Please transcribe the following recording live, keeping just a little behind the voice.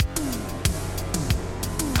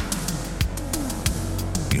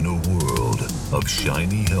of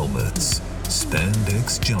shiny helmets,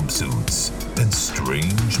 spandex jumpsuits, and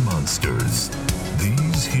strange monsters,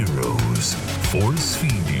 these heroes force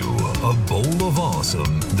feed you a bowl of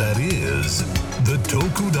awesome that is the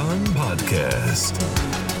Tokudan Podcast.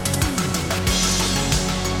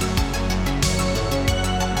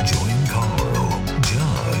 Join Carl,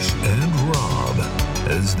 Josh, and Rob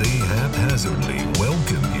as they haphazardly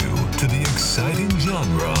welcome you to the exciting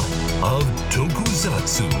genre of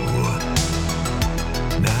Tokusatsu.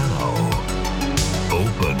 Now,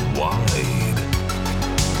 open wide.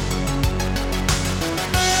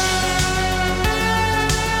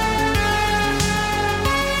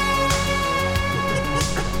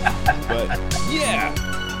 But yeah,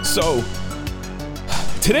 so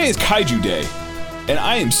today is Kaiju Day, and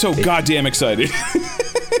I am so goddamn excited.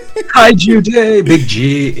 Kaiju Day, Big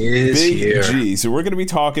G is here. Big G. So we're going to be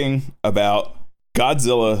talking about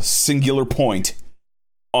Godzilla Singular Point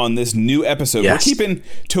on this new episode. Yes. We're keeping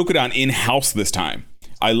Tokudan in-house this time.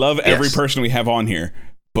 I love every person we have on here,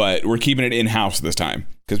 but we're keeping it in-house this time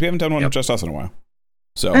because we haven't done one with just us in a while.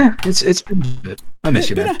 So it's been good. I miss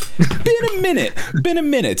you, man. Been a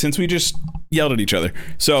minute since we just yelled at each other.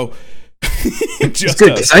 So It's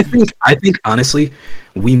good because I think honestly,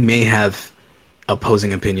 we may have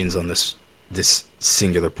opposing opinions on this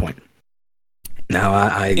singular point.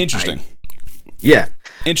 Now, interesting.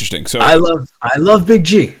 Interesting. So I love Big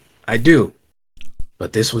G. I do,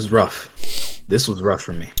 but this was rough. This was rough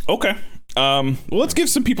for me. Okay. Well, let's give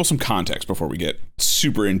some people some context before we get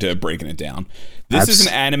super into breaking it down. This is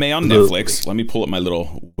an anime on Netflix. Let me pull up my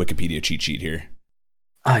little Wikipedia cheat sheet here.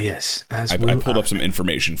 Ah, yes. I pulled up some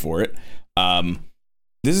information for it.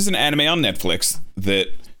 This is an anime on Netflix that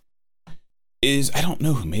is... I don't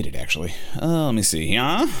know who made it, actually. Let me see.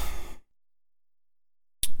 Yeah?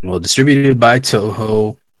 Well, distributed by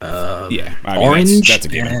Toho. Orange that's a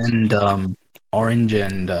given. And Orange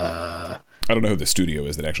and... I don't know who the studio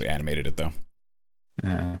is that actually animated it, though.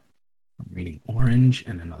 I'm reading Orange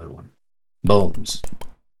and another one. Bones.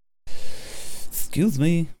 Excuse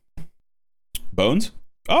me. Bones?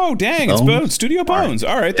 Oh, dang, it's Bones. Studio Bones.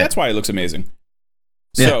 All right, that's why it looks amazing.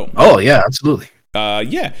 So, oh, yeah, absolutely.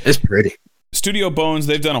 Yeah. It's pretty. Studio Bones,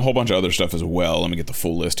 they've done a whole bunch of other stuff as well. Let me get the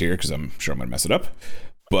full list here because I'm sure I'm going to mess it up.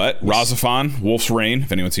 But Razafon, Wolf's Rain,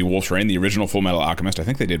 if anyone's seen Wolf's Rain, the original Full Metal Alchemist, I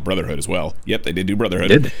think they did Brotherhood as well. Yep, they did do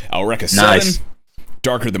Brotherhood. Eureka 7,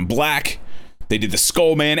 Darker Than Black. They did the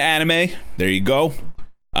Skullman anime. There you go.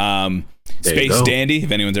 Space Dandy,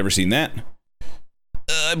 if anyone's ever seen that.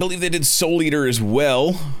 I believe they did Soul Eater as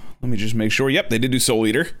well. Let me just make sure. Yep, they did do Soul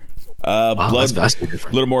Eater. That's vastly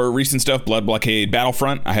different. A little more recent stuff, Blood Blockade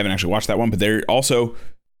Battlefront. I haven't actually watched that one, but they're also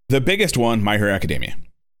the biggest one, My Hero Academia.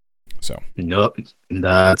 So nope,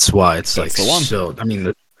 that's why it's that's like the one. So I mean,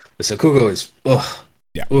 the Sakugo is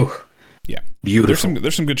beautiful.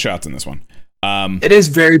 There's some good shots in this one. It is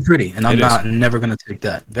very pretty, and I'm never gonna take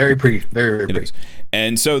that. Very pretty, very pretty. Is.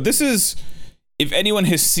 And so this is, if anyone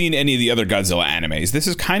has seen any of the other Godzilla animes, this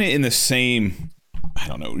is kind of in the same, I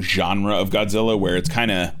don't know, genre of Godzilla where it's kind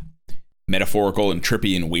of metaphorical and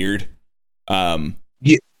trippy and weird.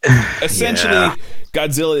 Essentially,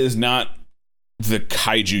 Godzilla is not the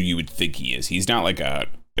kaiju you would think he is. He's not like a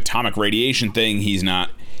atomic radiation thing. He's not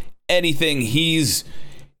anything. He's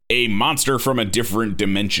a monster from a different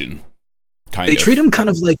dimension. They treat him kind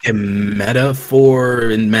of like a metaphor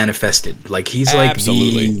and manifested. Like he's like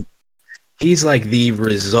the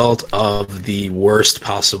result of the worst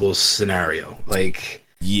possible scenario. Like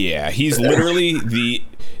he's literally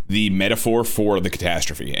the metaphor for the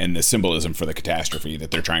catastrophe and the symbolism for the catastrophe that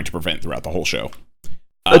they're trying to prevent throughout the whole show.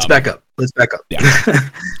 Let's back up. Yeah.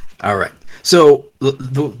 All right. So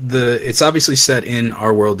the it's obviously set in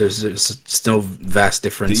our world. There's still vast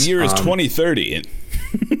difference. The year is 2030.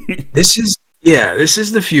 This is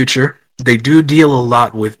the future. They do deal a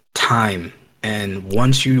lot with time, and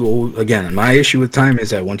once my issue with time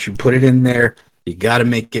is that once you put it in there, you got to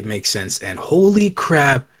make it make sense. And holy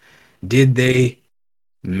crap, did they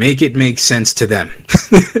make it make sense to them?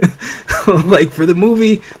 Like for the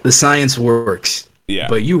movie, the science works. Yeah.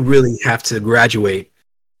 But you really have to graduate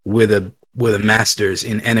with a master's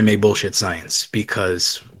in anime bullshit science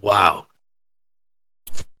because wow.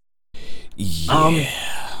 Yeah.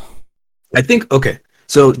 I think okay.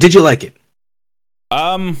 So did you like it?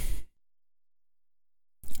 I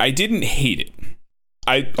didn't hate it.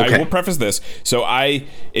 I will preface this. So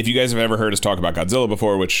if you guys have ever heard us talk about Godzilla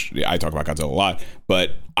before, which I talk about Godzilla a lot,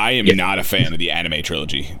 but I am not a fan of the anime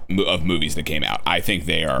trilogy of movies that came out. I think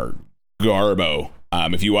they are garbo.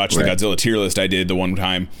 If you watch the Godzilla tier list I did the one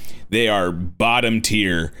time, they are bottom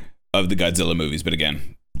tier of the Godzilla movies. But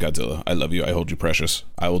again, Godzilla, I love you. I hold you precious.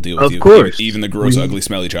 I will deal with Of you. course. Even the gross, ugly,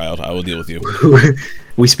 smelly child, I will deal with you.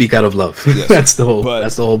 We speak out of love. Yes. That's the whole. But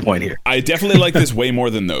that's the whole point here. I definitely like this way more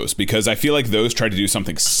than those because I feel like those tried to do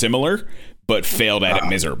something similar but failed at it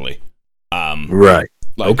miserably. Right.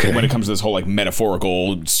 Like Okay. when it comes to this whole like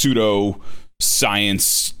metaphorical pseudo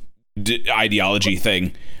science ideology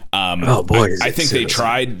thing. Oh boy! I think they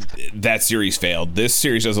tried. That series failed. This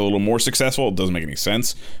series is a little more successful. It doesn't make any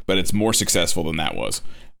sense, but it's more successful than that was.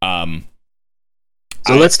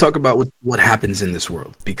 So let's talk about what happens in this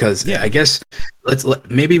world, because I guess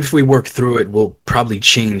maybe if we work through it, we'll probably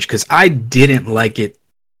change. Because I didn't like it.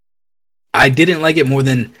 I didn't like it more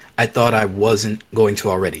than I thought I wasn't going to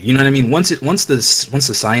already. You know what I mean? Once the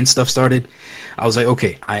science stuff started, I was like,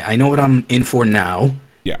 okay, I know what I'm in for now.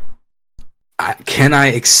 Yeah. Can I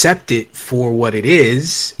accept it for what it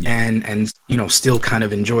is and still kind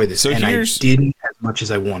of enjoy this? So and I didn't as much as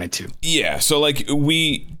I wanted to. Yeah. So like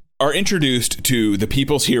we are introduced to the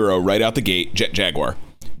people's hero right out the gate, Jet Jaguar.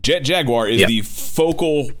 Jet Jaguar is the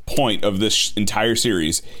focal point of this entire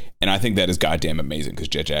series, and I think that is goddamn amazing because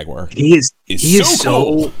Jet Jaguar he is so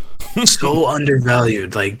cool. so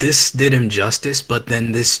undervalued. Like, this did him justice, but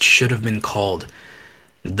then this should have been called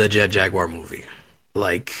the Jet Jaguar movie.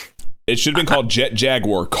 Like, it should have been called Jet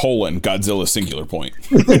Jaguar: Godzilla singular point.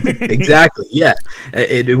 Exactly. Yeah,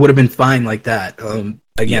 it would have been fine like that.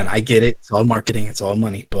 Again, I get it. It's all marketing. It's all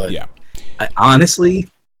money. But honestly,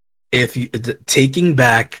 if you taking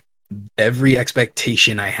back every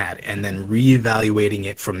expectation I had and then reevaluating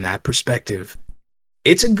it from that perspective,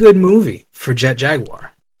 it's a good movie for Jet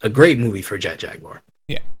Jaguar. A great movie for Jet Jaguar.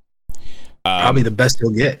 Yeah. Probably the best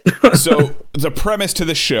you'll get. So the premise to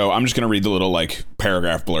the show, I'm just going to read the little like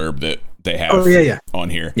paragraph blurb that they have on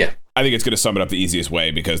here. Yeah. I think it's going to sum it up the easiest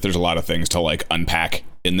way because there's a lot of things to like unpack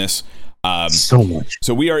in this. So much.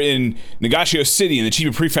 So we are in Nagashio City in the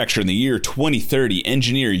Chiba Prefecture in the year 2030.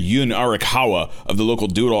 Engineer Yun Arakawa of the local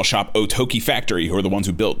do-it-all shop Otoki Factory, who are the ones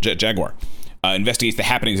who built Jet Jaguar, investigates the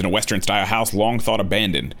happenings in a Western-style house long thought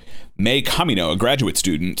abandoned. Mei Kamino, a graduate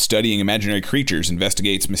student studying imaginary creatures,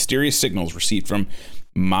 investigates mysterious signals received from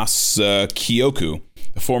Masakyoku,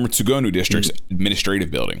 the former Tsugonu District's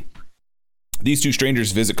administrative building. These two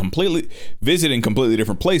strangers visit in completely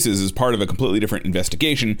different places as part of a completely different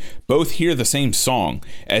investigation. Both hear the same song.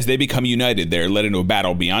 As they become united, they are led into a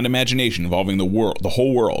battle beyond imagination involving the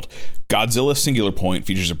whole world. Godzilla Singular Point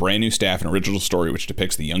features a brand new staff and original story which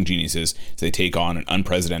depicts the young geniuses as they take on an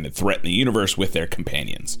unprecedented threat in the universe with their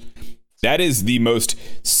companions. That is the most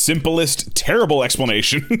simplest, terrible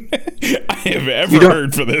explanation I have ever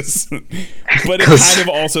heard for this. But it kind of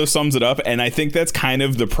also sums it up, and I think that's kind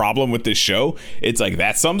of the problem with this show. It's like,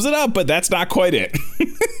 that sums it up, but that's not quite it.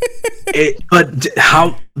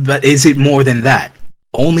 But is it more than that?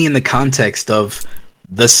 Only in the context of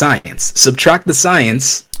the science. Subtract the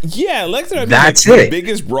science. Yeah, that's it. The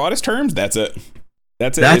biggest, broadest terms, that's it.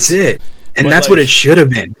 That's it. And that's what it should have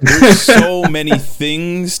been. There's so many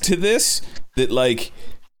things to this that, like,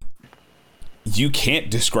 you can't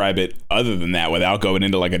describe it other than that without going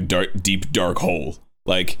into, like, a deep, dark hole.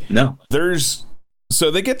 Like, no. So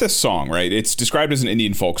they get this song, right? It's described as an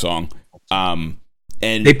Indian folk song. And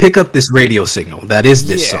they pick up this radio signal. That is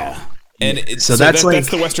this song. And that's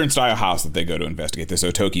the Western style house that they go to investigate, this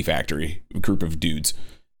Otoki Factory, a group of dudes.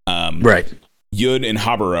 Right. Yun and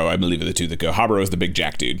Haburo, I believe, are the two that go. Haburo is the big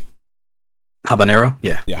jack dude. Habanero?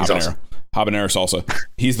 Yeah, Habanero. Awesome. Habanero salsa.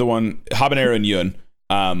 He's the one. Habanero and Yun.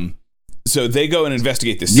 So they go and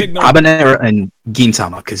investigate the signal. Habanero and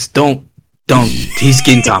Gintama, because don't. He's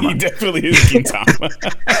Gintama. He definitely is Gintama.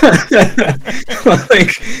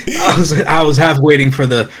 Like, I was half waiting for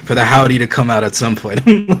the howdy to come out at some point.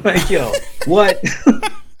 I'm like, yo, what?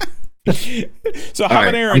 So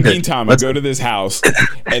Habanero and Gintama go to this house,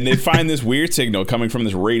 and they find this weird signal coming from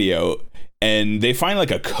this radio. And they find like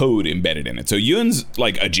a code embedded in it. So Yun's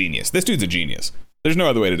like a genius. This dude's a genius. There's no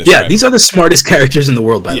other way to describe it. Yeah, these are the smartest characters in the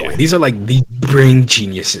world, by the way. These are like the brain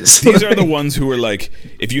geniuses. These are the ones who are like,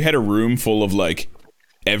 if you had a room full of like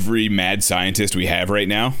every mad scientist we have right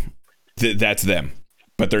now, that's them.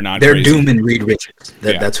 But they're not. They're crazy. Doom and Reed Richards.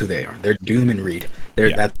 That's who they are. They're Doom and Reed.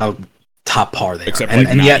 That's how top par they Except are. Like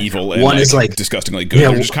and not yet evil and one like is like disgustingly good.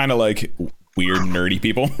 They're just kind of like weird nerdy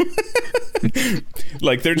people.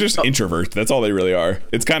 Like, they're just introverts. That's all they really are.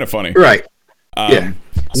 It's kind of funny, right? So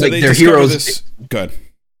like, they they're heroes. Good.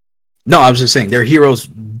 No, I was just saying they're heroes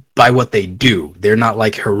by what they do. They're not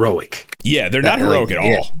like heroic. Yeah, they're not heroic at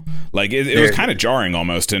all. Like, it was kind of jarring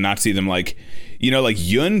almost to not see them like, you know, like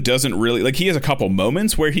Yun doesn't really like, he has a couple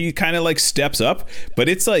moments where he kind of like steps up, but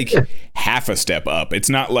it's like half a step up. It's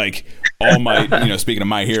not like All Might, you know, speaking of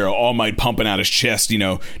My Hero, All Might pumping out his chest, you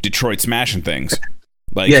know, Detroit smashing things.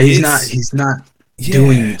 Like, yeah, he's not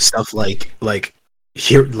doing stuff like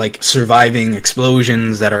here, like surviving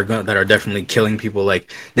explosions that are definitely killing people.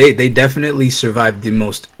 Like they definitely survived the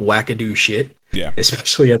most wackadoo shit. Yeah,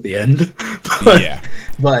 especially at the end.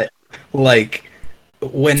 but like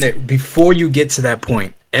before you get to that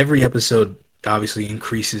point, every episode obviously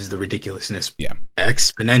increases the ridiculousness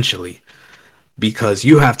exponentially, because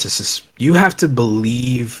you have to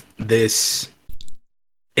believe this.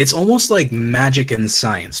 It's almost like magic and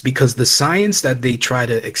science, because the science that they try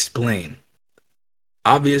to explain,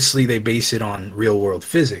 obviously they base it on real world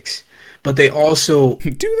physics, but they also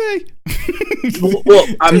do they?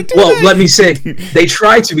 Let me say they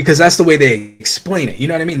try to, because that's the way they explain it. You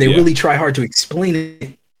know what I mean? They really try hard to explain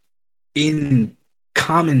it in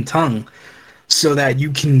common tongue so that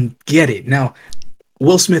you can get it. Now,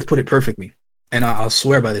 Will Smith put it perfectly, and I'll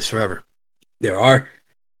swear by this forever.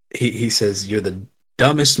 He says, "You're the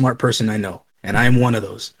dumbest smart person I know," and I am one of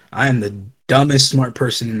those. I am the dumbest smart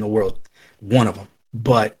person in the world, one of them.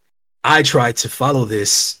 But I try to follow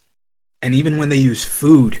this, and even when they use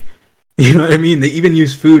food, you know what I mean? They even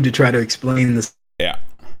use food to try to explain the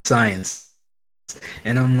science.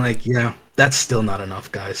 And I'm like, that's still not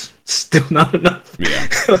enough, guys. Still not enough. Yeah.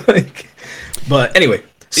 But anyway,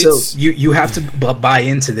 so you have to buy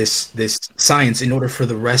into this science in order for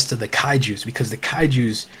the rest of the kaijus, because the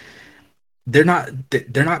kaijus, they're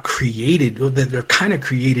not created. They're kind of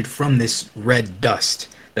created from this red dust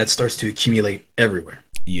that starts to accumulate everywhere.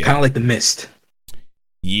 Yeah, kind of like the mist.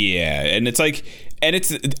 Yeah, and it's like, and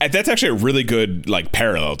that's actually a really good like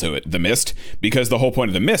parallel to it, the mist, because the whole point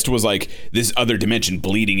of the mist was like this other dimension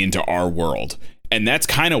bleeding into our world. And that's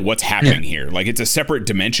kind of what's happening here. Like, it's a separate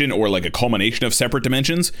dimension, or like a culmination of separate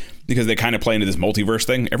dimensions, because they kind of play into this multiverse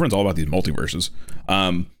thing. Everyone's all about these multiverses.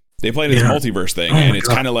 They play into this multiverse thing, and it's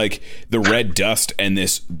kind of like the red dust and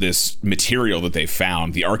this material that they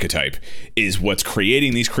found, the archetype, is what's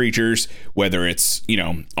creating these creatures, whether it's, you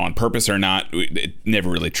know, on purpose or not. It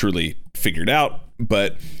never really truly figured out,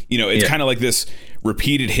 but, you know, it's kind of like this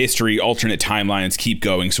repeated history, alternate timelines keep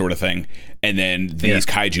going sort of thing. And then these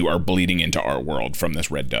kaiju are bleeding into our world from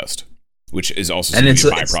this red dust, which is also a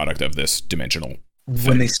byproduct of this dimensional thing.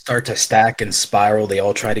 When they start to stack and spiral, they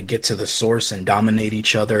all try to get to the source and dominate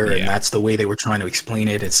each other, and that's the way they were trying to explain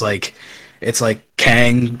it. It's like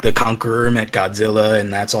Kang the Conqueror met Godzilla,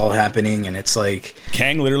 and that's all happening, and it's like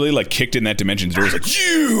Kang literally like kicked in that dimension's door. He's like,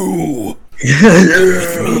 you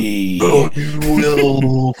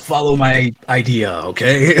will follow my idea,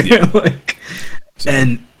 okay?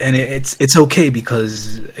 And it's okay,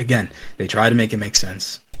 because again, they try to make it make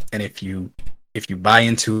sense, and if you buy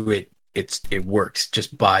into it, it works.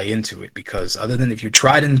 Just buy into it, because other than if you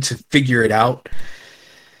try to figure it out,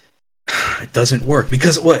 it doesn't work.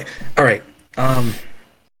 Because what? All right.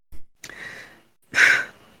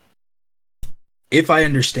 If I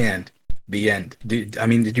understand the end,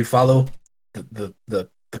 did you follow the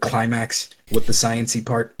climax with the sciencey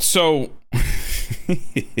part? So,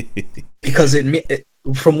 because it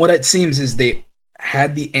from what it seems is they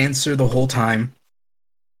had the answer the whole time.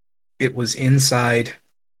 It was inside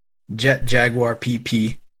Jet Jaguar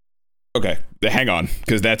PP. Okay, hang on,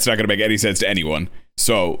 because that's not going to make any sense to anyone.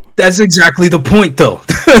 So that's exactly the point, though.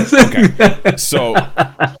 Okay, so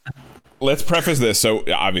let's preface this. So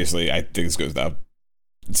obviously, I think this goes without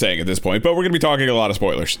saying at this point, but we're going to be talking a lot of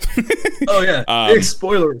spoilers. Oh yeah, big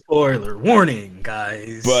spoiler warning,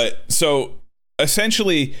 guys. But so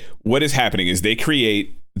essentially, what is happening is they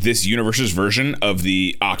create this universe's version of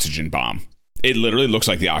the oxygen bomb. It literally looks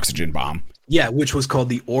like the oxygen bomb. Yeah, which was called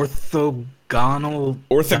the orthogonal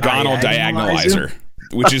diagonalizer,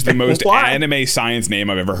 which is the most anime science name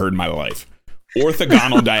I've ever heard in my life.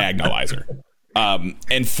 Orthogonal diagonalizer.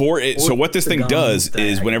 And for it, so what this thing does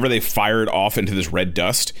is whenever they fire it off into this red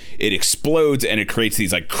dust, it explodes and it creates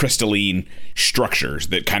these like crystalline structures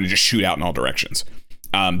that kind of just shoot out in all directions.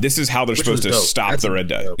 This is how they're supposed to stop the red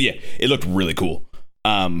dust. Yeah, it looked really cool.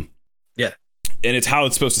 And it's how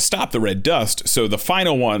it's supposed to stop the red dust. So the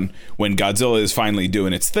final one, when Godzilla is finally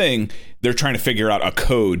doing its thing, they're trying to figure out a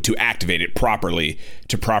code to activate it properly,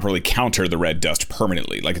 to properly counter the red dust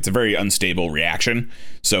permanently. Like, it's a very unstable reaction,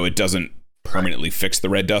 so it doesn't permanently fix the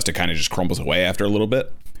red dust. It kind of just crumbles away after a little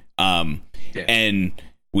bit. And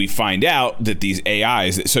we find out that these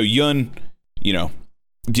AIs, so Yun, you know,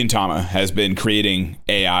 Gintama has been creating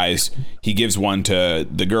AIs. He gives one to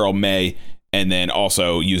the girl May, and then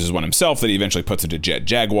also uses one himself that he eventually puts into Jet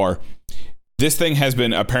Jaguar. this thing has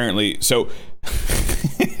been apparently so.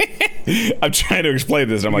 I'm trying to explain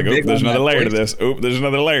this. And I'm like, oh, there's another layer to this. Oh, there's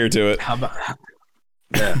another layer to it. How about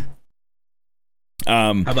yeah?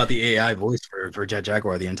 How about the AI voice for Jet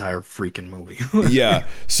Jaguar the entire freaking movie? Yeah.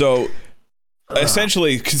 So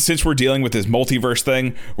essentially, since we're dealing with this multiverse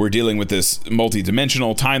thing, we're dealing with this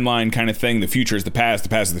multi-dimensional timeline kind of thing. The future is the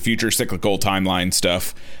past is the future, cyclical timeline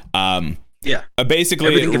stuff. Yeah.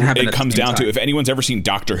 Basically, it comes down to, if anyone's ever seen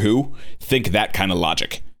Doctor Who, think that kind of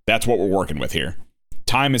logic. That's what we're working with here.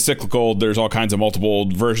 Time is cyclical. There's all kinds of multiple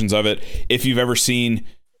versions of it. If you've ever seen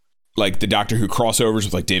like the Doctor Who crossovers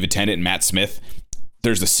with like David Tennant and Matt Smith,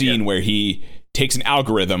 there's a scene where he takes an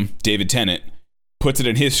algorithm, David Tennant, puts it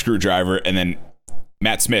in his screwdriver, and then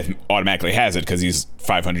Matt Smith automatically has it because he's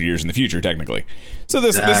 500 years in the future, technically. So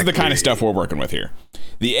this is the kind of stuff we're working with here.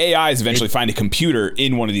 The AIs eventually find a computer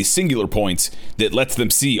in one of these singular points that lets them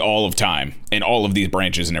see all of time and all of these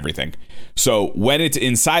branches and everything. So when it's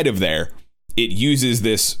inside of there, it uses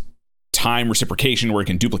this time reciprocation where it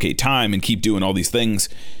can duplicate time and keep doing all these things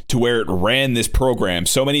to where it ran this program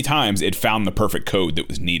so many times it found the perfect code that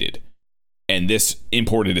was needed. And this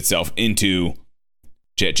imported itself into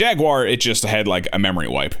Jet Jaguar. It just had like a memory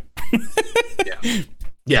wipe.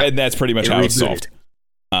 Yeah. And that's pretty much how it's solved.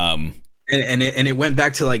 And it went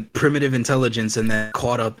back to like primitive intelligence and then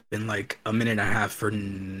caught up in like a minute and a half for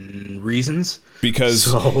reasons. Because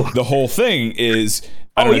the whole thing is,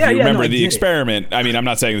 I don't know if you remember the experiment. I mean, I'm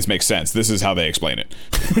not saying this makes sense. This is how they explain it.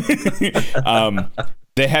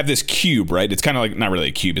 They have this cube, right? It's kind of like, not really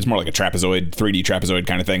a cube. It's more like a trapezoid, 3D trapezoid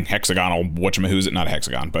kind of thing. Hexagonal, whatchamahoo's it? Not a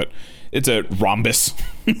hexagon, but it's a rhombus.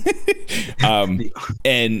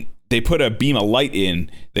 And they put a beam of light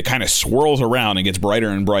in that kind of swirls around and gets brighter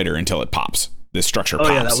and brighter until it pops. This structure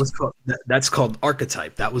pops. Yeah, that's called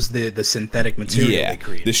archetype. That was the synthetic material they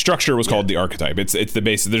created. The structure was called the archetype. It's the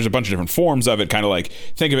base. There's a bunch of different forms of it, kind of like,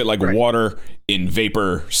 think of it like water in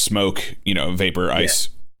vapor, smoke, vapor, ice,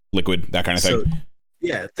 liquid, that kind of thing. So,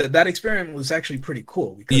 yeah, that experiment was actually pretty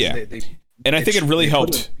cool. Because and I think it really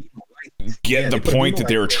helped get the point that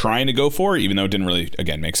they were trying to go for, even though it didn't really,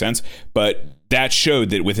 again, make sense. But that showed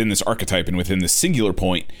that within this archetype and within this singular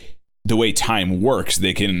point, the way time works,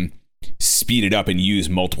 they can speed it up and use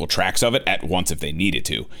multiple tracks of it at once if they needed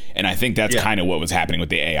to. And I think that's kind of what was happening with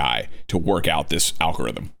the AI to work out this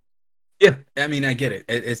algorithm. Yeah, I mean, I get it.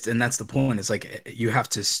 It's and that's the point. It's like you have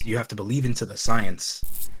to believe into the science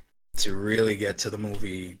to really get to the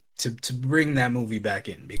movie, to bring that movie back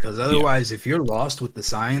in, because otherwise, if you're lost with the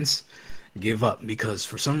science, give up, because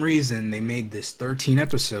for some reason they made this 13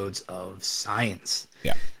 episodes of science.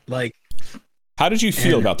 Yeah. Like, how did you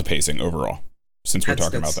feel about the pacing overall, since we're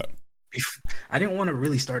talking about that? I didn't want to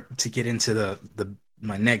really start to get into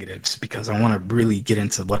my negatives, because I want to really get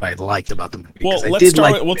into what I liked about the movie. Well,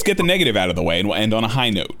 let's get the negative out of the way, and we'll end on a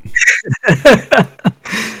high note.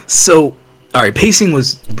 So, all right, pacing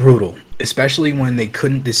was brutal, especially when they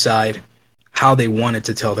couldn't decide how they wanted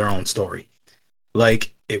to tell their own story.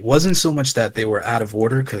 Like, it wasn't so much that they were out of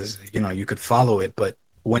order, because you could follow it, but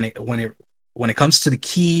when it comes to the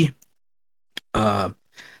key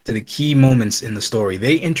moments in the story,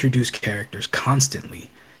 they introduce characters constantly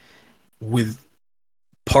with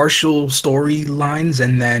partial storylines,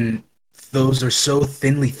 and then those are so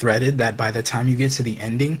thinly threaded that by the time you get to the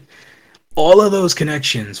ending, all of those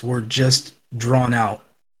connections were just drawn out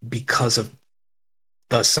because of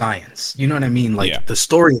the science. You know what I mean? Like, the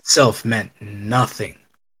story itself meant nothing.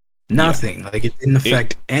 Like, it didn't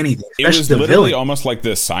affect anything. It was literally almost like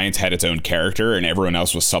the science had its own character and everyone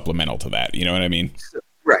else was supplemental to that. You know what I mean?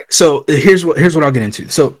 Right. So here's what I'll get into.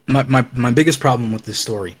 So my biggest problem with this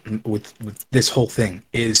story, with this whole thing,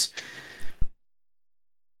 is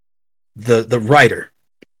the writer.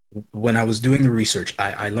 When I was doing the research,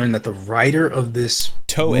 I learned that the writer of this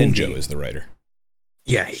Toe Enjo is the writer.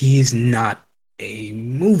 Yeah, he's not a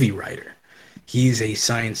movie writer. He's a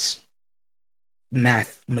science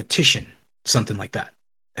mathematician, something like that,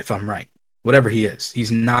 if I'm right. Whatever he is,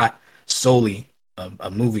 he's not solely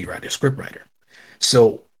a movie writer, script writer.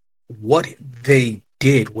 So what they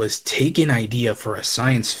did was take an idea for a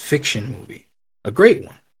science fiction movie, a great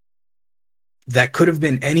one, that could have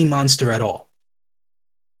been any monster at all.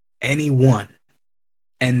 Anyone.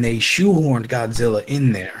 And they shoehorned Godzilla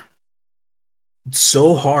in there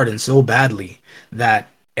so hard and so badly that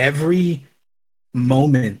every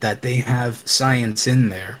moment that they have science in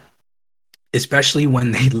there, especially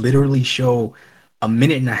when they literally show a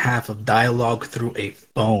minute and a half of dialogue through a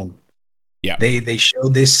phone. Yeah. They show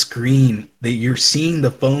this screen that you're seeing,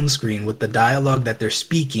 the phone screen with the dialogue that they're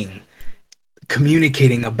speaking,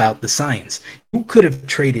 communicating about the science. You could have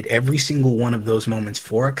traded every single one of those moments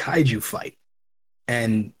for a kaiju fight.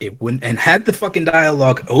 and it wouldn't, and had the fucking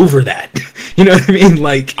dialogue over that. You know what I mean?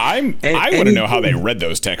 Like, I want to know how they read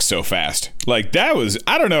those texts so fast. Like, that was,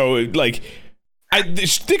 I don't know, like,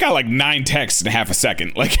 they got like 9 texts in half a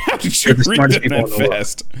second. Like, how did you read them that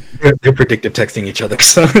fast? They're predictive texting each other.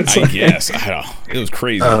 So it's I guess. I don't know. It was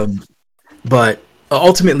crazy. But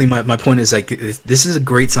ultimately, my point is, like, this is a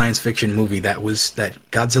great science fiction movie that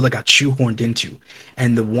Godzilla got shoehorned into.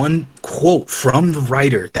 And the one quote from the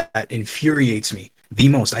writer that infuriates me the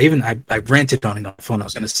most, I ranted on it on the phone. I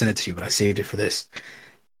was going to send it to you, but I saved it for this.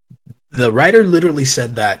 The writer literally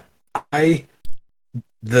said that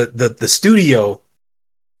the studio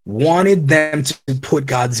wanted them to put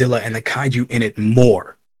Godzilla and the kaiju in it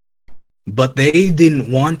more, but they didn't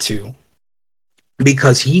want to,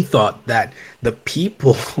 because he thought that the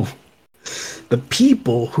people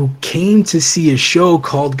who came to see a show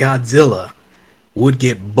called Godzilla would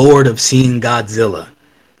get bored of seeing Godzilla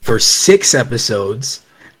for 6 episodes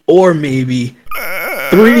or maybe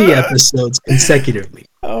 3 episodes consecutively.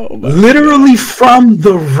 Literally from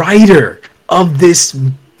the writer of this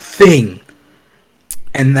thing.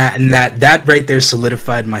 And that right there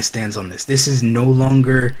solidified my stance on this. This is no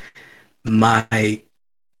longer my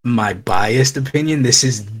biased opinion. This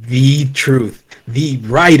is the truth. The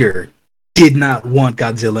writer did not want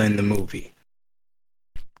Godzilla in the movie.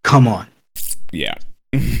 Come on. Yeah.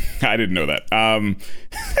 I didn't know that.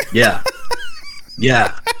 Yeah.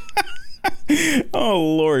 Yeah. Oh,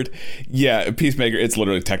 Lord. Yeah, Peacemaker, it's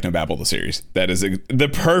literally Technobabble the series. That is the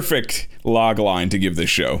perfect log line to give this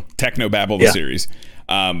show. Technobabble the series.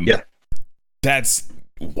 Yeah. That's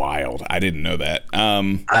wild. I didn't know that.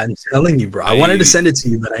 I'm telling you, bro. I wanted to send it to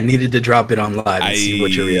you, but I needed to drop it on live and see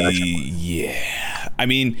what your reaction was. Yeah. I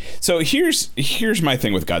mean, so here's my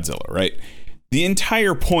thing with Godzilla, right? The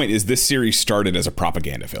entire point is this series started as a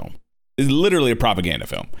propaganda film. It's literally a propaganda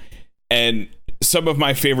film. And some of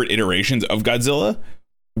my favorite iterations of Godzilla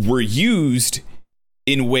were used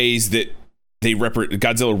in ways that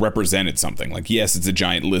Godzilla represented something. Like, yes, it's a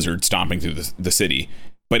giant lizard stomping through the city,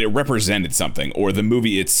 but it represented something, or the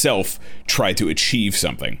movie itself tried to achieve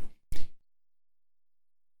something.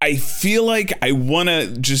 I feel like I want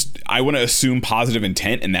to assume positive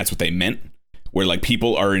intent, and that's what they meant. Where, like,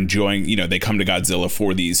 people are enjoying, they come to Godzilla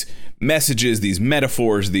for these messages, these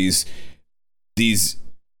metaphors, these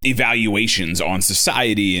evaluations on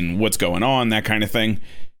society and what's going on, that kind of thing.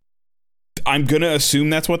 I'm going to assume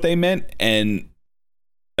that's what they meant. And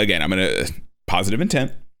again, I'm going to positive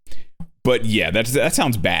intent. But yeah, that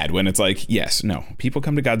sounds bad when it's like, yes, no, people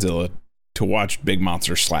come to Godzilla to watch big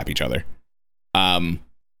monsters slap each other. And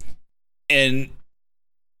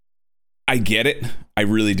I get it. I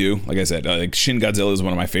really do. Like I said, like Shin Godzilla is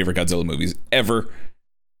one of my favorite Godzilla movies ever.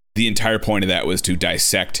 The entire point of that was to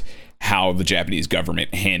dissect how the Japanese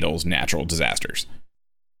government handles natural disasters.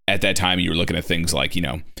 At that time, you were looking at things like,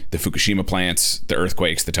 the Fukushima plants, the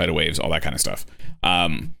earthquakes, the tidal waves, all that kind of stuff.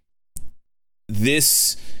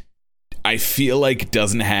 This, I feel like,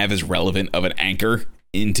 doesn't have as relevant of an anchor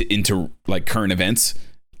into like current events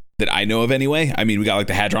that I know of anyway. I mean, we got like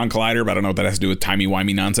the Hadron Collider, but I don't know what that has to do with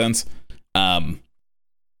timey-wimey nonsense.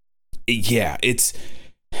 Yeah,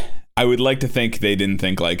 I would like to think they didn't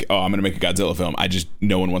think like, oh, I'm going to make a Godzilla film.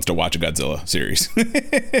 No one wants to watch a Godzilla series.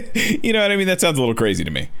 You know what I mean? That sounds a little crazy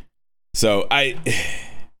to me. So I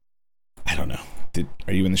don't know.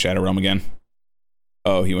 Are you in the Shadow Realm again?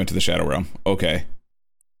 Oh, he went to the Shadow Realm. Okay.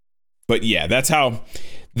 But yeah, that's how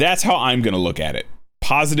I'm going to look at it.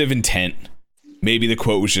 Positive intent. Maybe the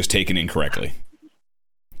quote was just taken incorrectly.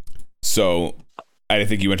 So I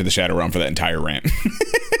think you went to the Shadow Realm for that entire rant.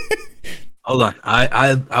 Hold on.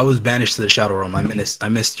 I was banished to the Shadow Realm. I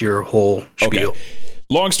missed your whole spiel. Okay.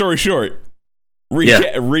 Long story short,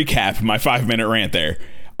 recap my 5-minute rant there.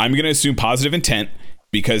 I'm going to assume positive intent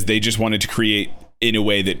because they just wanted to create, in a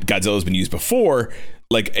way that Godzilla has been used before,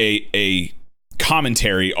 like a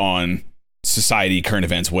commentary on society, current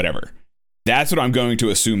events, whatever. That's what I'm going to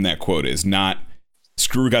assume that quote is, not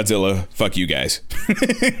screw Godzilla, fuck you guys.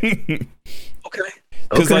 Okay.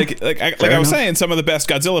 Because like I was saying, some of the best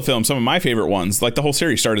Godzilla films, some of my favorite ones, like the whole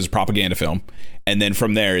series started as a propaganda film, and then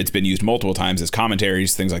from there it's been used multiple times as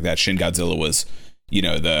commentaries, things like that. Shin Godzilla was,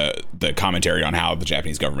 the commentary on how the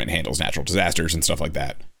Japanese government handles natural disasters and stuff like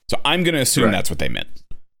that. So I'm going to assume that's what they meant.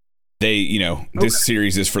 They, this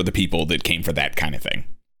series is for the people that came for that kind of thing.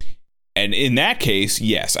 And in that case,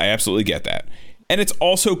 yes, I absolutely get that. And it's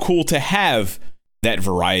also cool to have that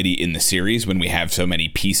variety in the series when we have so many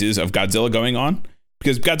pieces of Godzilla going on.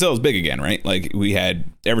 Because Godzilla's big again, right? Like we had,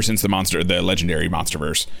 ever since the legendary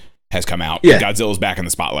Monsterverse, has come out. Yeah. Godzilla's back in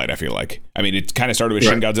the spotlight, I feel like. I mean, it kind of started with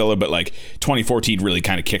Shin Godzilla, but like 2014 really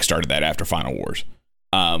kind of kickstarted that after Final Wars.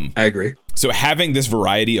 I agree. So having this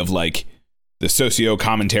variety of like the socio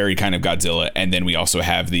commentary kind of Godzilla, and then we also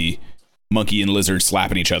have the monkey and lizard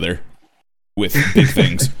slapping each other with big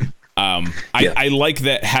things. I like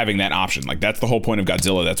that, having that option. Like, that's the whole point of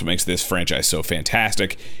Godzilla. That's what makes this franchise so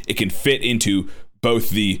fantastic. It can fit into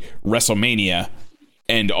both the WrestleMania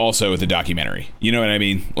and also the documentary. You know what I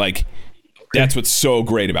mean? Like, that's what's so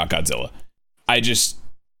great about Godzilla.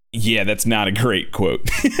 That's not a great quote.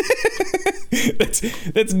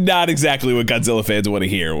 That's not exactly what Godzilla fans want to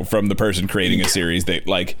hear from the person creating a series that,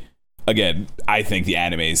 like, again, I think the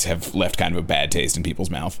animes have left kind of a bad taste in people's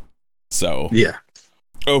mouth. So yeah,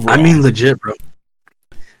 overall, I mean, legit, bro.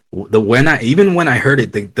 When I heard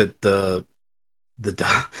it, the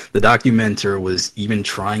documenter was even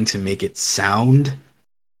trying to make it sound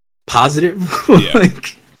positive. Yeah.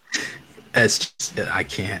 Like, it's just, I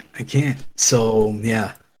can't. So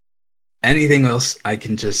yeah, anything else I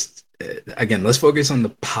can just, again, let's focus on the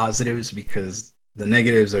positives, because the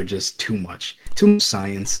negatives are just too much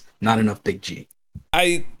science, not enough big G.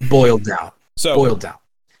 Boiled down.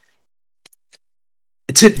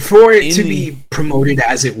 For it to be promoted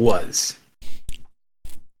as it was.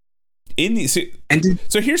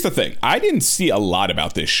 So here's the thing. I didn't see a lot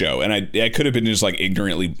about this show, and I could have been just like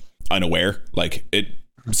ignorantly unaware, like it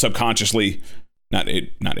subconsciously, not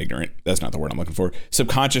ignorant. That's not the word I'm looking for.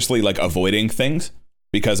 Subconsciously, like, avoiding things,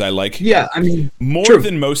 because I like, more true.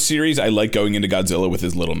 than most series, I like going into Godzilla with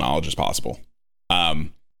as little knowledge as possible.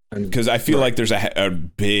 Because I feel like there's a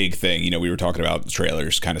big thing. You know, we were talking about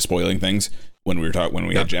trailers kind of spoiling things when we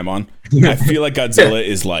had Jem on. I feel like Godzilla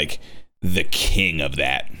is like the king of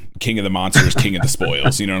that. King of the monsters, king of the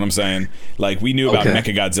spoils. You know what I'm saying? Like, we knew about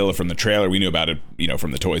Mechagodzilla from the trailer. We knew about it, you know,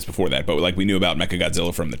 from the toys before that. But like, we knew about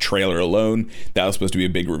Mechagodzilla from the trailer alone. That was supposed to be a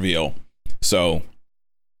big reveal. So,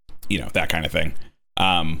 you know, that kind of thing.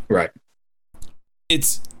 Right. I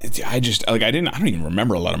don't even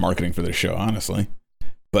remember a lot of marketing for this show, honestly.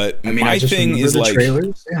 But I mean, my thing is, like,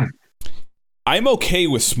 trailers. Yeah. I'm okay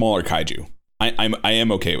with smaller kaiju. I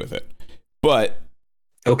am okay with it. But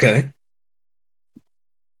okay,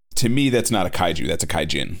 to me, that's not a kaiju. That's a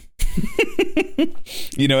kaijin.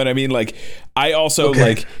 You know what I mean? Like, I also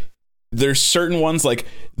like, there's certain ones, like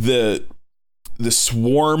the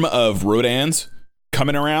swarm of Rodans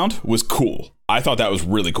coming around was cool. I thought that was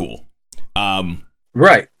really cool.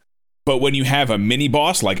 Right. But when you have a mini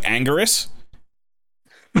boss like Anguirus,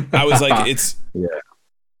 I was like, it's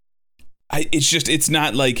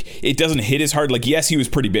not like, it doesn't hit as hard. Like, yes, he was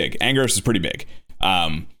pretty big. Anguirus is pretty big.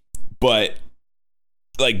 But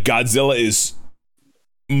like, Godzilla is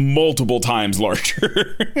multiple times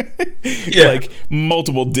larger. Like,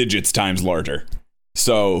 multiple digits times larger.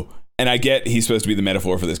 So, and I get he's supposed to be the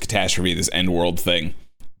metaphor for this catastrophe, this end world thing.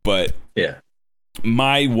 But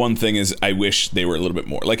my one thing is, I wish they were a little bit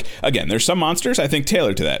more, like, again, there's some monsters I think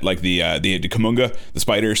tailored to that, like the Kumunga, the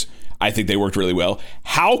spiders. I think they worked really well.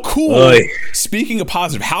 How cool, speaking of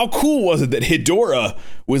positive, how cool was it that Hedorah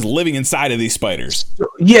was living inside of these spiders?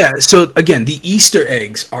 Yeah, so again, the Easter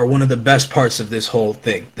eggs are one of the best parts of this whole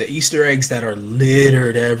thing. The Easter eggs that are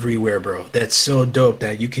littered everywhere, bro. That's so dope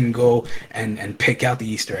that you can go and pick out the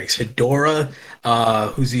Easter eggs. Hedorah,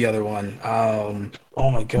 who's the other one? Oh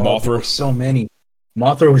my god, Mothra. There were so many.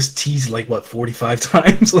 Mothra was teased like, what, 45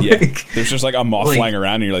 times? Like, there's just like a moth flying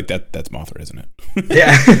around, and you're like, that's Mothra, isn't it?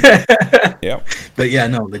 Yeah. Yep. But yeah,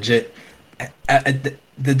 no, legit.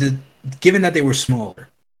 Given that they were smaller,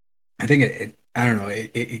 I think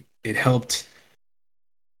it helped.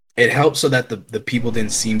 It helped so that the people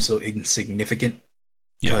didn't seem so insignificant.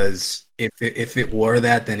 Because if it were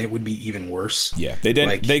that, then it would be even worse. Yeah, they did.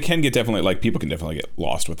 Like, they can get definitely, like, people can definitely get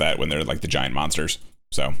lost with that when they're like the giant monsters.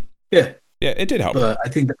 So yeah, it did help. But I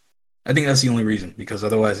think that's the only reason, because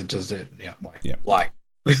otherwise it just did. Yeah, why? Yeah, why?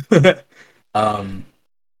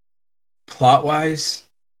 Plot wise,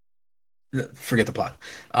 forget the plot.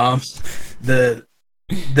 The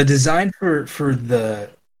design for the,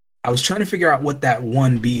 I was trying to figure out what that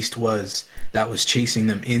one beast was that was chasing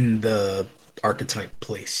them in the archetype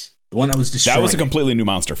place. The one that was destroyed. That was a completely new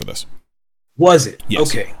monster for this. Was it? Yes.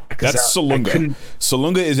 Okay. That's Salunga.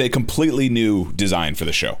 Salunga is a completely new design for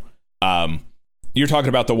the show. You're talking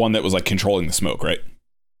about the one that was like controlling the smoke, right?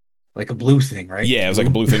 Like a blue thing, right? Yeah, it was like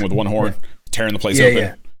a blue thing with one horn tearing the place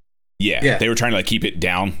open. Yeah. They were trying to like keep it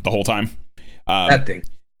down the whole time. That thing.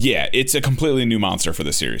 Yeah, it's a completely new monster for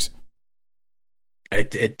this series.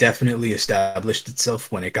 It definitely established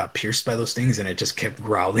itself when it got pierced by those things, and it just kept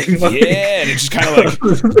growling. Yeah, and it just kind of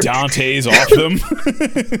like Dante's off them.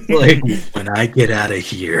 Like, when I get out of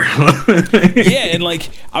here. Yeah, and like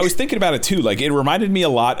I was thinking about it too. Like it reminded me a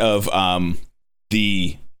lot of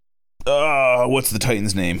the what's the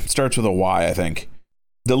Titan's name? It starts with a Y, I think.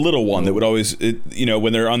 The little one that would always,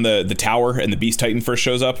 when they're on the tower and the Beast Titan first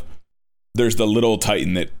shows up, there's the little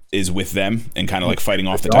Titan that is with them and kind of like fighting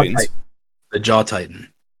off the Titans. The Jaw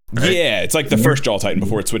Titan. Right? Yeah, it's like the first Jaw Titan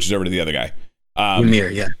before it switches over to the other guy. Ymir,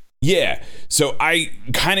 yeah. Yeah, so I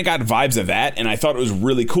kind of got vibes of that, and I thought it was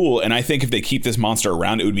really cool. And I think if they keep this monster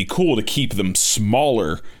around, it would be cool to keep them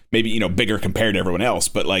smaller, maybe bigger compared to everyone else,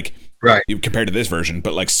 but like compared to this version,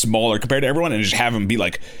 but like smaller compared to everyone, and just have them be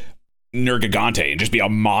like Nergigante and just be a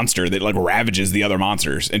monster that like ravages the other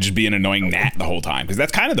monsters and just be an annoying gnat the whole time. Because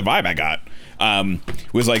that's kind of the vibe I got.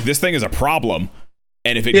 Was like, this thing is a problem.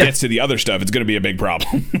 And if it gets to the other stuff, it's going to be a big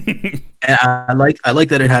problem. And I like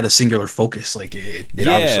that it had a singular focus. Like it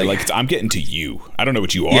obviously, like I'm getting to you. I don't know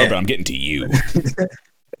what you are, but I'm getting to you.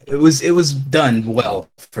 It was done well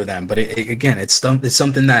for them, but it's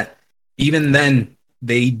something that even then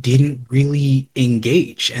they didn't really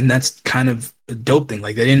engage, and that's kind of a dope thing.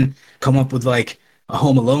 Like they didn't come up with like a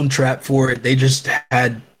Home Alone trap for it. They just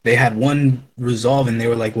had one resolve, and they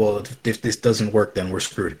were like, well, if this doesn't work, then we're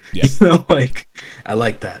screwed. Yeah. Like I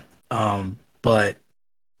like that. But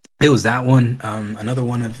it was that one. Another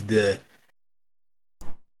one of the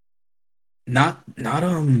not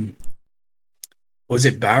was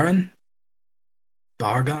it Baron?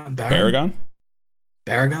 Baragon?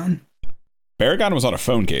 Baragon was on a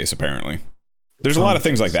phone case, apparently. There's a lot of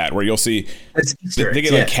things like that where you'll see they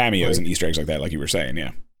get like cameos and Easter eggs like that, like you were saying.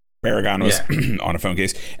 Yeah. Baragon was on a phone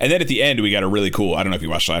case. And then at the end, we got a really cool, I don't know if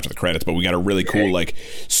you watched it after the credits, but we got a really cool, like,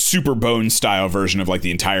 Super Bone style version of, like,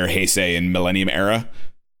 the entire Heisei and Millennium era.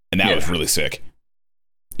 And that was really sick.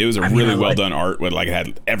 It was really well done art with, like, it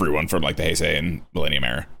had everyone from, like, the Heisei and Millennium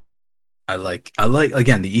era. I like,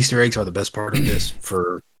 again, the Easter eggs are the best part of this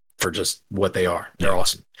for just what they are. They're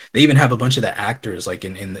awesome. They even have a bunch of the actors, like,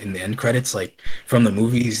 in the end credits, like, from the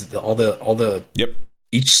movies, all the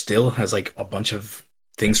each still has, like, a bunch of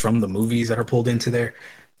things from the movies that are pulled into there.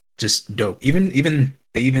 Just dope.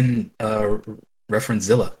 They reference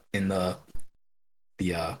Zilla in the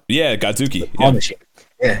Godzuki.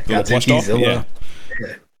 Godzuki, Zilla. Yeah.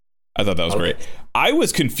 I thought that was great. I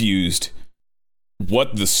was confused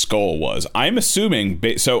what the skull was. I'm assuming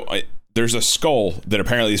there's a skull that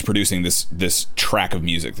apparently is producing this track of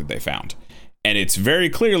music that they found. And it's very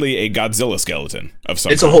clearly a Godzilla skeleton of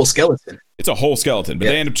some kind. It's a whole skeleton. It's a whole skeleton, but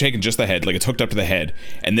they end up taking just the head, like it's hooked up to the head,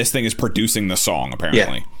 and this thing is producing the song,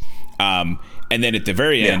 apparently. And then at the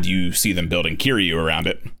very end, you see them building Kiryu around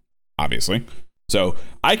it, obviously. So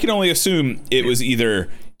I can only assume it was either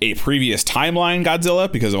a previous timeline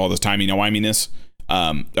Godzilla, because of all this timey-wiminess,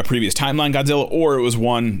 a previous timeline Godzilla, or it was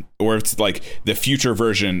one, or it's like the future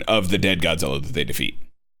version of the dead Godzilla that they defeat.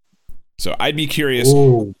 So I'd be curious.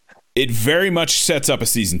 Ooh. It very much sets up a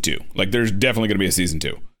season 2. Like there's definitely going to be a season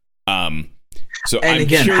 2. So I'm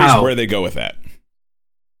curious where they go with that.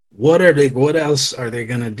 What else are they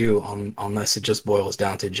gonna do unless it just boils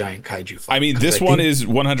down to giant kaiju fight? I mean, this one is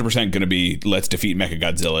 100% going to be let's defeat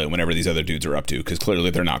Mechagodzilla whenever these other dudes are up to, because clearly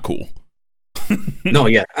they're not cool. No,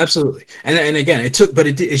 yeah, absolutely. And again, it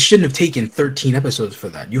shouldn't have taken 13 episodes for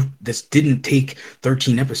that. This didn't take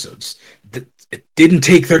 13 episodes. It didn't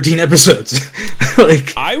take 13 episodes.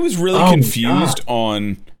 Like I was really confused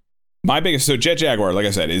on my biggest. So Jet Jaguar, like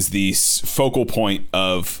I said, is the focal point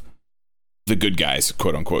of the good guys,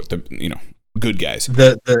 quote unquote. Good guys.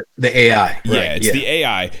 The AI. Right? Yeah, it's the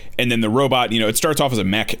AI, and then the robot. It starts off as a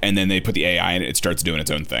mech, and then they put the AI in it. It starts doing its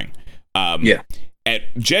own thing.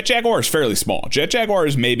 Jet Jaguar is fairly small. Jet Jaguar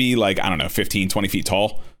is maybe like, I don't know, 15, 20 feet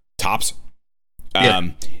tall, tops.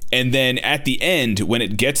 And then at the end, when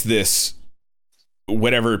it gets this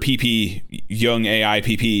whatever PP, young AI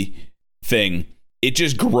PP thing, it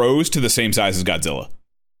just grows to the same size as Godzilla.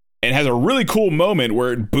 And has a really cool moment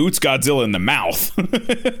where it boots Godzilla in the mouth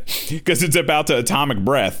because it's about to atomic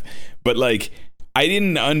breath. But like, I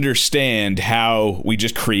didn't understand how we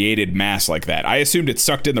just created mass like that. I assumed it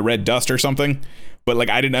sucked in the red dust or something, but like,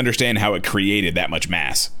 I didn't understand how it created that much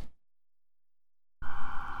mass.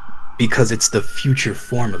 Because it's the future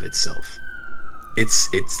form of itself. It's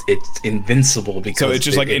invincible because so it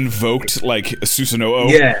just invoked like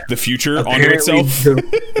Susanoo, the future onto itself.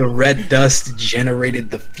 the red dust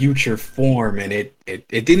generated the future form, and it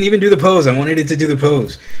didn't even do the pose. I wanted it to do the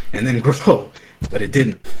pose and then grow, but it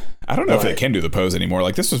didn't. I don't know if they can do the pose anymore.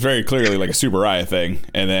 Like this was very clearly like a Subaraya thing,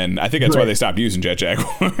 and then I think that's why they stopped using Jet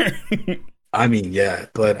Jaguar. I mean, yeah,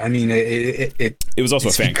 but I mean, It was also a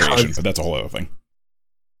it's fan creation, because but that's a whole other thing.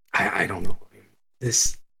 I don't know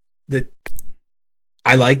this the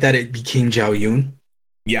I like that it became Zhao Yun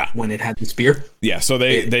Yeah, when it had the spear. yeah. So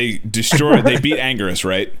they destroyed. They beat Anguirus,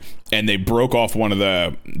 right? And they broke off one of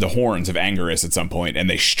the horns of Anguirus at some point, and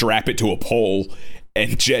they strap it to a pole.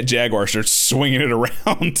 And Jet Jaguar starts swinging it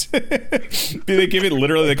around. They give it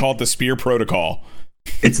literally. They call it the Spear Protocol.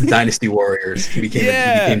 It's the Dynasty Warriors. He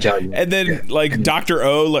became Zhao Yun. And then like Dr.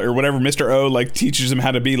 O or whatever, Mr. O like teaches him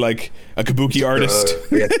how to be like a kabuki artist.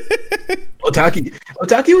 Yeah.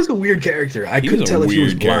 Otaki was a weird character. I couldn't tell if he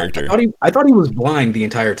was blind. I thought he was blind the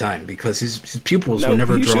entire time because his pupils were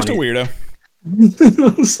never drawn. He's just a in. weirdo.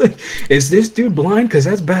 I was like, is this dude blind? Because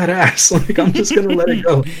that's badass. Like, I'm just gonna let it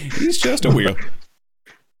go. He's just a weirdo.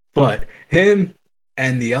 But him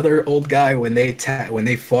and the other old guy when they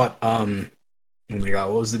fought oh my god,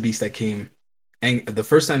 what was the beast that came? The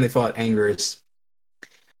first time they fought Anguirus.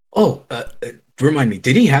 Oh, remind me,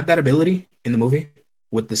 did he have that ability in the movie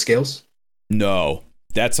with the scales? No,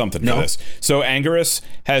 that's something for this. So Anguirus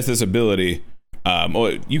has this ability.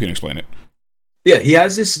 Well, you can explain it. Yeah, he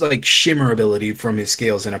has this like shimmer ability from his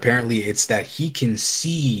scales, and apparently it's that he can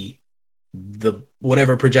see the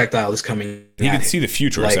whatever projectile is coming. He can see the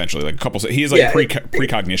future, like, essentially, like a couple. He has like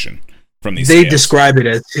precognition from these. They scales. describe it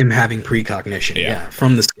as him having precognition,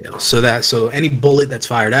 from the scales. So any bullet that's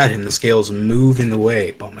fired at him, the scales move in the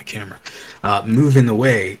way. Oh, my camera, move in the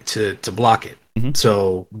way to block it. Mm-hmm.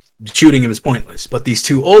 So shooting him is pointless. But these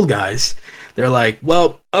two old guys, they're like,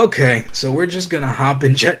 well, okay, so we're just gonna hop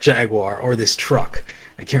in Jet Jaguar or this truck.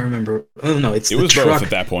 I can't remember. Oh no, it was truck both at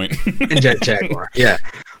that point. and Jet Jaguar. Yeah.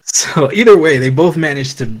 So either way, they both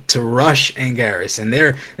managed to rush Anguirus, and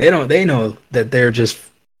they know that they're just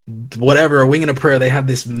whatever, a wing and a prayer. They have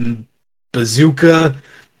this bazooka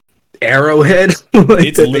arrowhead. Like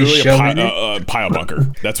it's literally a pile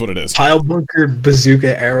bunker. That's what it is. Pile bunker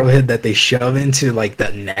bazooka arrowhead that they shove into like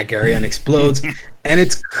the neck area and explodes, and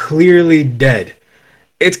it's clearly dead.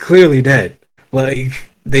 It's clearly dead. Like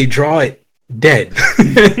they draw it dead,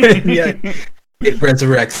 yet it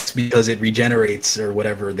resurrects because it regenerates or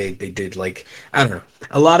whatever they did. Like I don't know.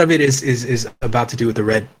 A lot of it is about to do with the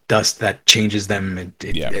red dust that changes them, and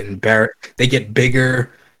they get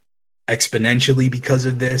bigger exponentially because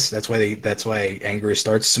of this. That's why Anguirus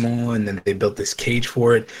starts small, and then they built this cage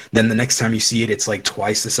for it. Then the next time you see it, it's like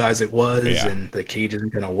twice the size it was, and the cage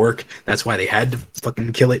isn't gonna work. That's why they had to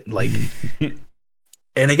fucking kill it. Like,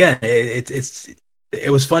 and again, it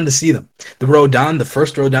was fun to see them. The Rodan, the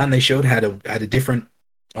first Rodan they showed had a different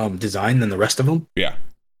design than the rest of them. Yeah.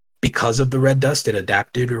 Because of the red dust, it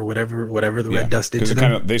adapted or whatever the red dust did to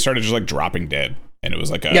them. They started just like dropping dead, and it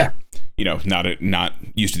was like not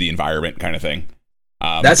used to the environment kind of thing.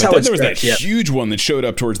 That's how there was that huge one that showed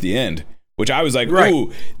up towards the end, which I was like,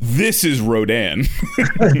 "Ooh, this is Rodan."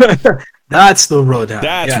 That's the Rodan.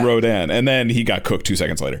 That's Rodan, and then he got cooked 2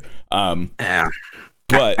 seconds later. But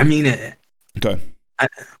I mean, go ahead.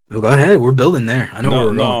 Go ahead. We're building there. I know where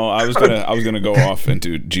we're going. I was gonna go off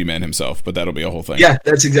into G-Man himself, but that'll be a whole thing. Yeah,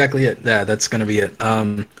 that's exactly it. Yeah, that's gonna be it.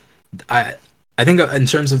 I think in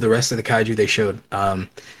terms of the rest of the kaiju they showed,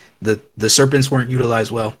 the serpents weren't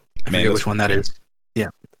utilized well. I forget which one that is. Yeah,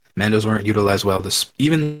 Mandos weren't utilized well.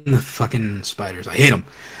 Even the fucking spiders, I hate them.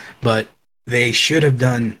 But they should have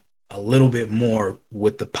done a little bit more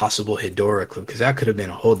with the possible Hedorah clip, because that could have been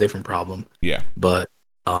a whole different problem. Yeah, but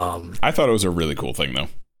I thought it was a really cool thing, though.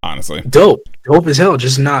 Honestly, dope as hell.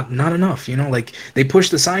 Just not enough. You know, like they pushed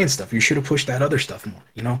the science stuff. You should have pushed that other stuff more.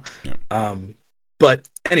 You know. Yeah. But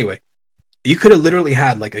anyway. You could have literally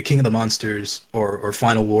had like a King of the Monsters or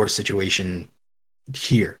Final War situation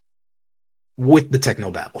here with the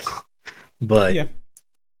Technobabble. But yeah,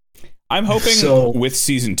 I'm hoping with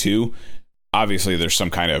season 2, obviously there's some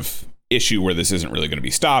kind of issue where this isn't really going to be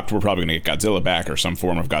stopped. We're probably going to get Godzilla back or some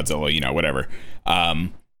form of Godzilla, whatever.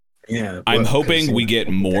 Yeah, I'm hoping we get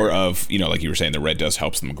more of, like you were saying, the red dust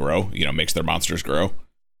helps them grow, makes their monsters grow.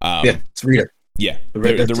 Yeah, it's Rita. Yeah, the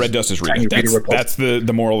red dust is Rita. That's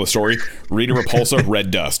the moral of the story. Rita Repulsa, red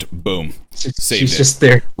dust. Boom. She's just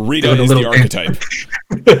there. Rita is the archetype.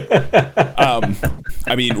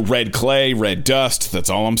 I mean, red clay, red dust. That's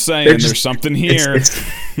all I'm saying. There's something here.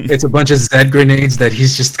 It's a bunch of Zed grenades that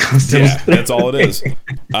he's just constantly. Yeah, that's all it is.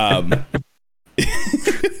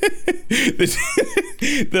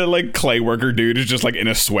 The like clay worker dude is just like in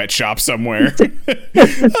a sweatshop somewhere.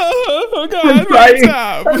 Oh God!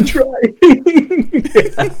 I'm trying.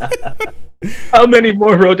 How many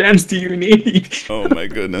more Rodans do you need? Oh my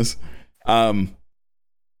goodness. I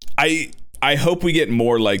hope we get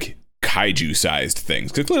more like kaiju sized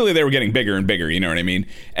things, because clearly they were getting bigger and bigger, you know what I mean?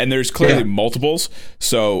 And there's clearly multiples,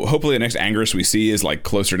 so hopefully the next Anguirus we see is like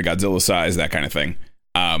closer to Godzilla size, that kind of thing.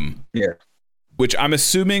 Which I'm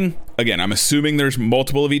assuming there's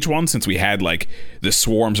multiple of each one, since we had like the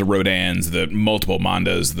swarms of Rodans, the multiple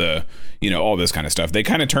Mondas, the, you know, all this kind of stuff. They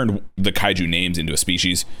kind of turned the kaiju names into a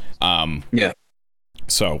species.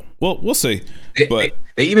 So we'll see. But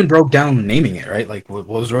they even broke down naming it, right? Like what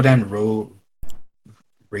was Rodan?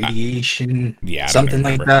 Radiation, something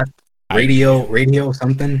like that. Radio,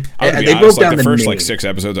 something. They broke down the first like 6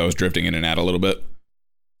 episodes. I was drifting in and out a little bit.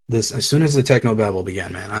 This as soon as the technobabble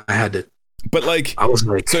began, man, I had to. But like, I was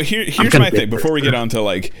like, so here's my thing. Before we get on to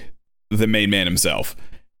like the main man himself,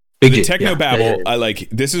 the technobabble. I like,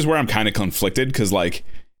 this is where I'm kind of conflicted, because like,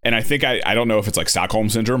 and I think I don't know if it's like Stockholm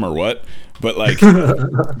syndrome or what, but like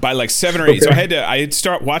by like 7 or 8, so I had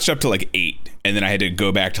watched up to like 8, and then I had to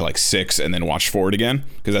go back to like 6 and then watch forward again,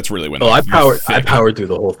 because that's really when. I powered through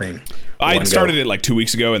the whole thing. I started it like 2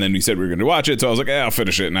 weeks ago, and then we said we were going to watch it, so I was like, I'll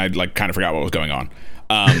finish it, and I like kind of forgot what was going on.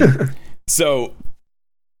 So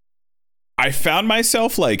I found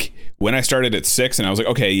myself like when I started at 6, and I was like,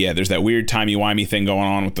 okay, yeah, there's that weird timey-wimey thing going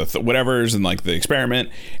on with the whatevers and like the experiment.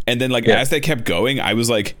 And then like as they kept going, I was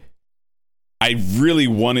like, I really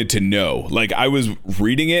wanted to know. Like I was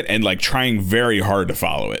reading it and like trying very hard to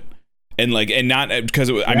follow it. And like, and not because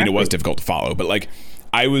it was, I mean, it was difficult to follow, but like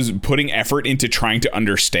I was putting effort into trying to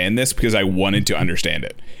understand this because I wanted to understand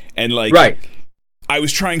it. And like, I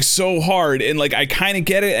was trying so hard, and like I kind of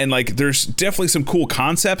get it, and like there's definitely some cool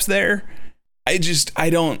concepts there. I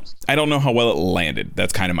don't know how well it landed.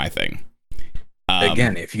 That's kind of my thing.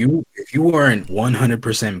 Again, if you weren't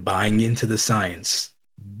 100% buying into the science,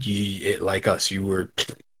 like us, you were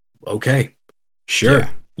okay, sure,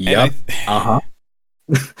 yep,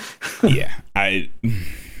 yeah. I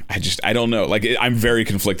don't know. Like I'm very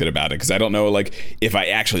conflicted about it, because I don't know like if I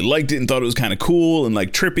actually liked it and thought it was kind of cool and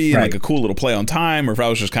like trippy and like a cool little play on time, or if I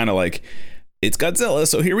was just kind of like, it's Godzilla,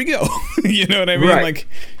 so here we go. You know what I mean? Like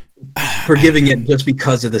forgiving it just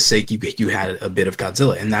because of the sake you had a bit of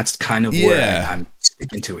Godzilla, and that's kind of where I'm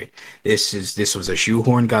sticking to it. This was a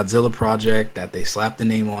shoehorn Godzilla project that they slapped the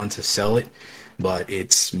name on to sell it, but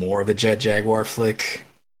it's more of a Jet Jaguar flick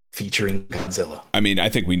featuring Godzilla. I mean, I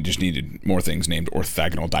think we just needed more things named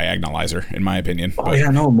Orthogonal Diagonalizer, in my opinion. Oh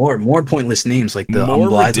yeah, no, more pointless names, like the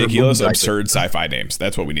more ridiculous, absurd sci-fi names.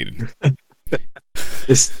 That's what we needed.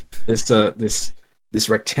 this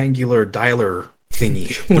rectangular dialer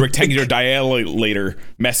thingy. The rectangular dialator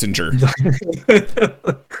messenger.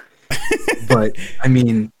 But I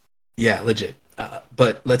mean, yeah, legit.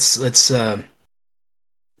 But let's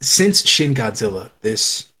since Shin Godzilla,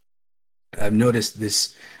 I've noticed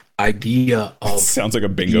this idea of sounds like a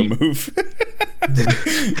bingo move.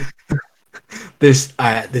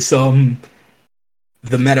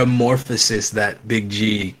 The metamorphosis that Big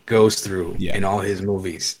G goes through in all his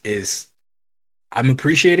movies is, I'm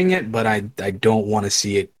appreciating it, but I don't want to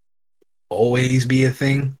see it always be a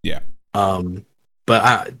thing. Yeah.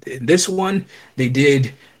 But this one, they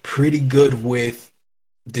did pretty good with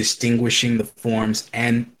distinguishing the forms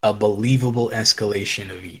and a believable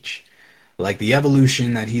escalation of each. Like the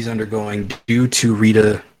evolution that he's undergoing due to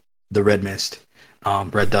Rita the Red Mist,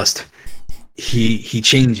 Red Dust, he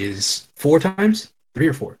changes 4 times? 3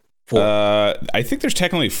 or 4? 4. I think there's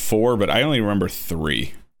technically 4, but I only remember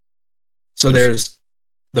 3. So there's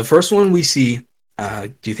the first one we see.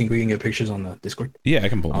 Do you think we can get pictures on the Discord? Yeah, I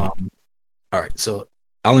can pull them up. All right, so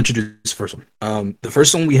I'll introduce the first one. The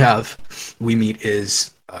first one we meet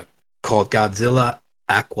is called Godzilla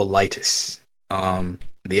Aqualitis.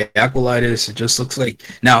 The Aqualitis, it just looks like...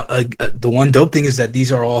 Now, the one dope thing is that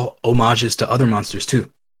these are all homages to other monsters,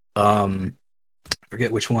 too.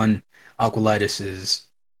 Forget which one Aqualitis is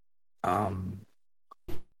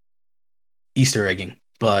Easter egging,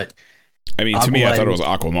 but... I mean, to me, I thought it was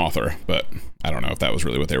Aquamothra, but I don't know if that was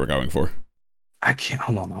really what they were going for. I can't...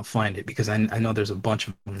 Hold on, I'll find it, because I know there's a bunch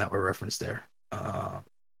of them that were referenced there. Yeah,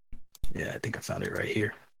 I think I found it right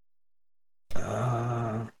here.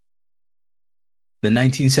 The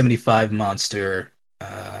 1975 monster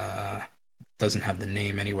doesn't have the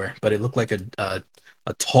name anywhere, but it looked like a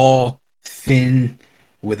tall fin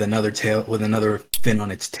with another fin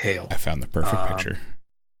on its tail. I found the perfect picture.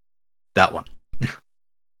 That one.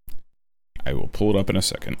 I will pull it up in a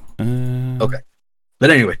second. Okay.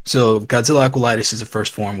 But anyway, so Godzilla Aqualitis is the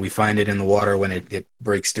first form. We find it in the water when it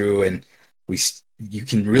breaks through, and you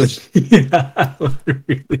can really,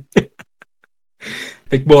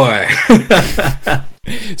 big boy.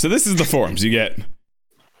 So this is the forms. You get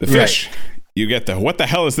the fish. Right. You get the what the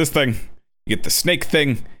hell is this thing? You get the snake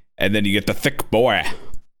thing, and then you get the thick boy.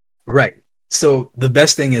 Right. So the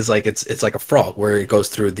best thing is like it's like a frog where it goes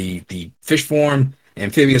through the fish form,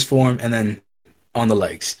 amphibious form, and then on the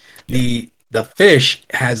legs. The fish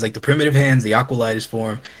has like the primitive hands, the aqualitis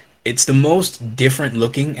form. It's the most different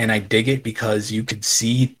looking, and I dig it because you could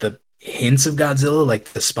see the hints of Godzilla, like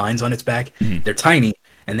the spines on its back. Mhm. They're tiny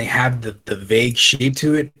and they have the vague shape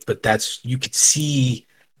to it, but that's you could see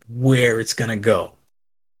where it's gonna go.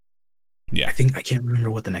 Yeah. I can't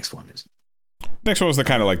remember what the next one is. Next one was the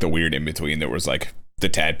kind of like the weird in between. There was like the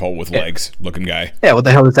tadpole with Yeah. legs looking guy. Yeah, what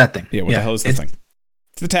the hell is that thing? Yeah, what the hell is this thing?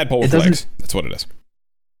 It's the tadpole with doesn't- legs. That's what it is.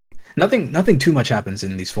 Nothing too much happens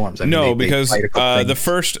in these forms. I mean, No, they because fight a couple the things.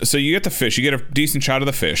 first, so you get the fish, you get a decent shot of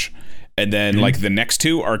the fish, and then Mhm. like the next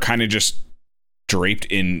two are kind of just draped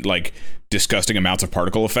in like disgusting amounts of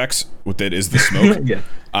particle effects. With it is the smoke. Yeah.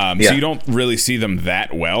 So Yeah. you don't really see them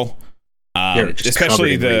that well. Yeah, just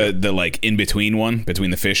Especially covered in the like in between one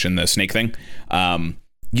between the fish and the snake thing.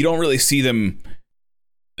 You don't really see them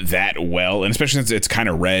that well, and especially since it's kind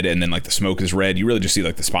of red and then like the smoke is red, you really just see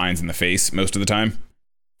like the spines in the face most of the time.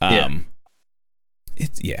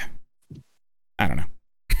 It's I don't know.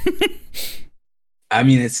 I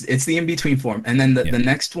mean, it's the in between form, and then the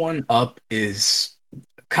next one up is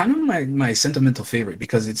kind of my sentimental favorite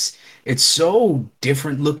because it's so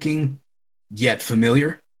different looking yet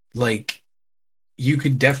familiar. Like you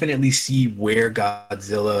could definitely see where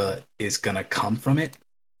Godzilla is gonna come from it,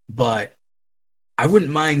 but I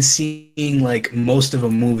wouldn't mind seeing like most of a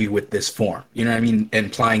movie with this form. You know what I mean?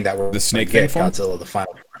 Implying that we're The snake gonna thing get form? Godzilla the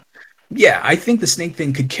final form. Yeah, I think the snake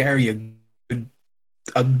thing could carry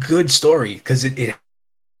a good story because it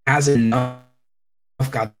has enough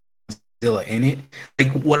Godzilla in it.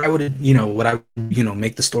 Like what I would,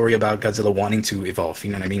 make the story about Godzilla wanting to evolve.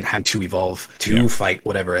 You know what I mean? Had to evolve to fight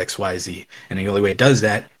whatever X, Y, Z, and the only way it does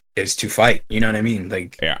that is to fight. You know what I mean?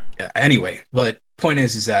 Like, Anyway, but point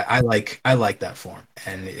is that I like that form,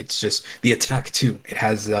 and it's just the attack too. It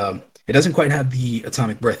has, it doesn't quite have the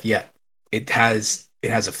atomic breath yet. It has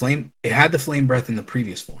a flame. It had the flame breath in the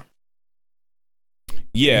previous form.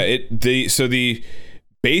 Yeah, the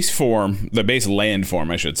base form, the base land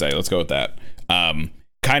form, I should say. Let's go with that.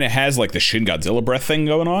 Kind of has like the Shin Godzilla breath thing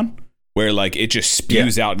going on, where like it just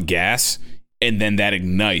spews out gas, and then that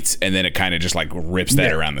ignites, and then it kind of just like rips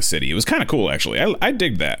that around the city. It was kind of cool, actually. I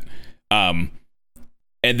dig that. And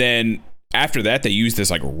then after that, they use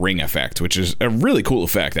this like ring effect, which is a really cool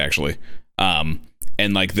effect, actually.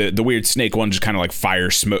 And like the weird snake one just kind of like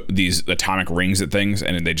fires smoke these atomic rings at things,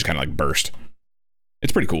 and then they just kind of like burst.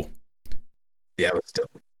 It's pretty cool. Yeah, but still,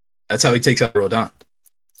 that's how he takes out Rodan.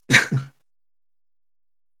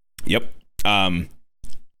 Yep.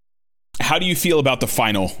 How do you feel about the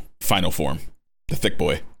final form, the thick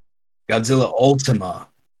boy? Godzilla Ultima.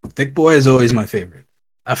 Thick boy is always my favorite.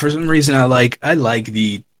 For some reason, I like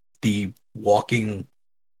the walking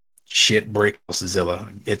shit break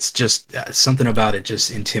Godzilla. It's just something about it just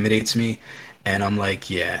intimidates me, and I'm like,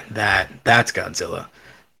 yeah, that's Godzilla.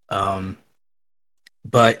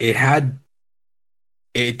 But it had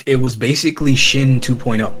it was basically Shin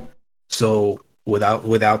 2.0. So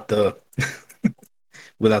without the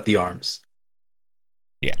without the arms.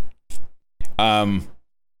 Yeah. I'm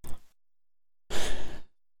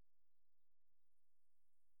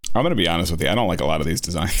gonna be honest with you. I don't like a lot of these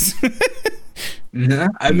designs. No,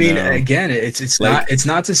 I mean, No. again, it's Like-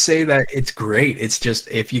 not to say that it's great. It's just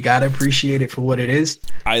if you gotta appreciate it for what it is,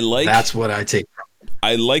 that's what I take.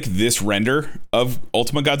 I like this render of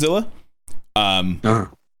Ultima Godzilla.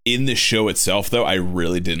 In the show itself, though, I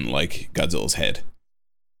really didn't like Godzilla's head.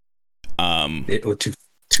 It was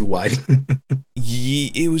too wide.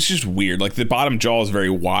 It was just weird. Like the bottom jaw is very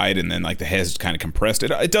wide, and then like the head is kind of compressed.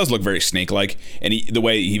 It does look very snake-like, and the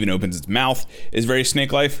way he even opens its mouth is very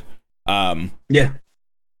snake-like. Yeah.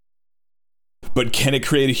 But can it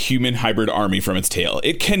create a human hybrid army from its tail?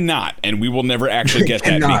 It cannot, and we will never actually get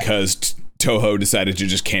that cannot. because Toho decided to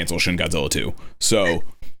just cancel Shin Godzilla 2. So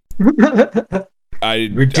I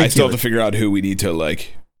still have to figure out who we need to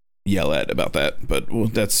like yell at about that, but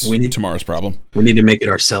that's tomorrow's problem. We need to make it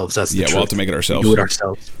ourselves. That's the truth. We'll have to make it ourselves. Do it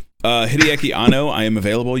ourselves. Hideaki Anno, I am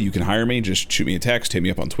available. You can hire me. Just shoot me a text. Hit me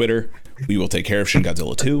up on Twitter. We will take care of Shin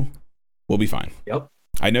Godzilla 2. We'll be fine. Yep.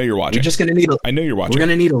 I know you're watching. We're just gonna need. I know you're watching. We're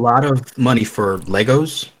gonna need a lot of money for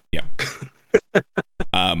Legos. Yeah.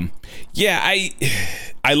 Yeah.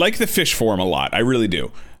 I like the fish form a lot. I really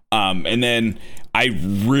do. And then I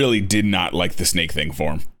really did not like the snake thing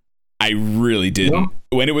form. I really didn't.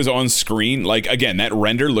 When it was on screen, like again, that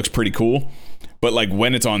render looks pretty cool, but like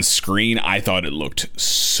when it's on screen, I thought it looked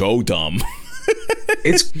so dumb.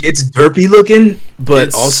 It's derpy looking, but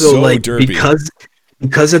It's also so like derpy.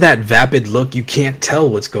 because of that vapid look, you can't tell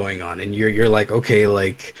what's going on, and you're like, okay,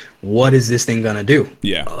 like what is this thing gonna do?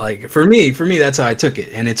 Yeah. Like for me, that's how I took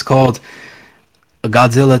it, and it's called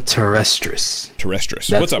Godzilla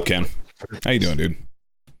Terrestris. What's up, Ken? How you doing, dude?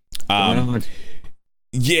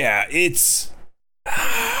 Yeah, it's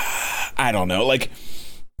I don't know. Like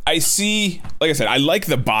I said, I like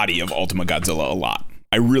the body of Ultima Godzilla a lot.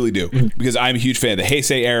 I really do, because I'm a huge fan of the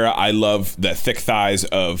Heisei era. I love the thick thighs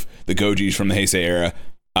of the Gojis from the Heisei era.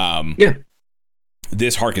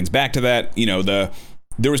 This harkens back to that. You know, there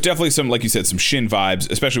was definitely some, like you said, some Shin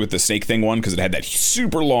vibes, especially with the snake thing one, because it had that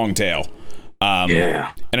super long tail.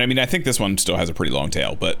 And I mean, I think this one still has a pretty long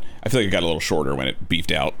tail, but I feel like it got a little shorter when it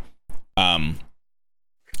beefed out.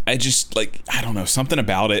 I just like, I don't know, something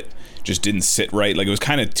about it just didn't sit right. Like it was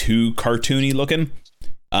kind of too cartoony looking.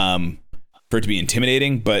 For it to be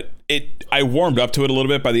intimidating, but I warmed up to it a little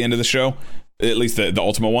bit by the end of the show, at least the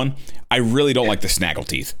Ultima one. I really don't like the snaggle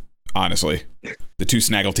teeth, honestly. The two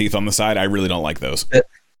snaggle teeth on the side, I really don't like those.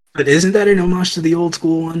 But isn't that an homage to the old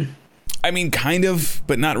school one? I mean, kind of,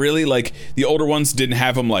 but not really. Like the older ones didn't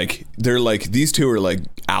have them like, they're like, these two are like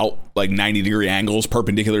out like 90-degree angles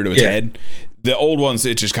perpendicular to its head. The old ones,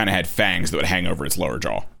 it just kind of had fangs that would hang over its lower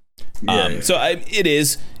jaw. So it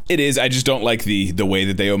is. I just don't like the way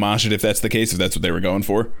that they homage it, if that's the case, if that's what they were going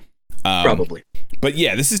for. Probably. But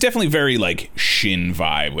yeah, this is definitely very like Shin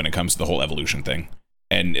vibe when it comes to the whole evolution thing,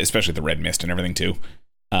 and especially the red mist and everything too.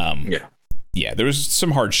 Yeah, there was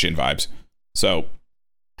some hard Shin vibes. So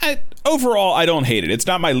overall, I don't hate it. It's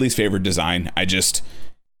not my least favorite design. I just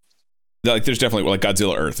like, there's definitely, like,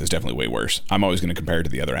 Godzilla Earth is definitely way worse. I'm always going to compare it to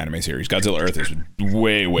the other anime series. Godzilla Earth is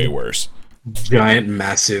way worse. Giant,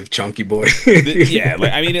 massive, chunky boy. Yeah,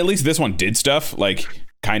 like, I mean, at least this one did stuff, like,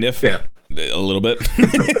 kind of. Yeah. A little bit.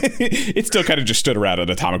 It still kind of just stood around at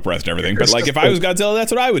atomic breath and everything. But, like, if I was Godzilla,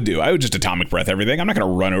 that's what I would do. I would just atomic breath everything. I'm not going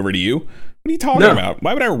to run over to you. What are you talking about?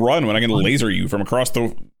 Why would I run when I can laser you from across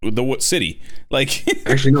the city? Like,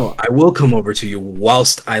 actually, no. I will come over to you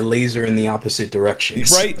whilst I laser in the opposite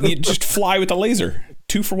directions. Right? You just fly with the laser.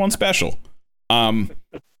 2-for-1 special.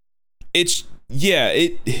 It's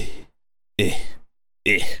I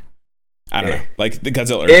don't know. Like the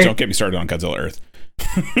Godzilla Earth. Don't get me started on Godzilla Earth.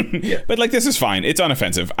 But like, this is fine. It's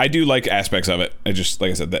unoffensive. I do like aspects of it. I just, like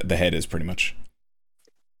I said, the head is pretty much.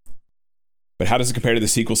 But how does it compare to the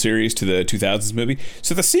sequel series, to the 2000s movie?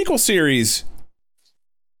 So the sequel series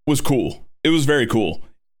was cool. It was very cool.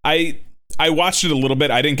 I watched it a little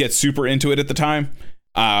bit. I didn't get super into it at the time.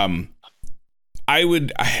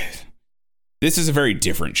 This is a very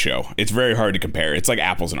different show. It's very hard to compare. It's like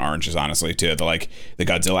apples and oranges, honestly, to the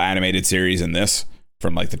Godzilla animated series and this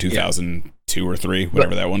from like the 2002 or 3,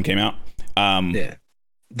 whatever that one came out.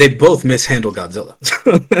 They both mishandle Godzilla.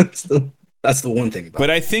 That's the one thing about But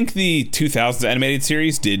I think the 2000s animated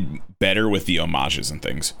series did better with the homages and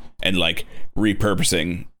things, and like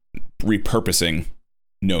repurposing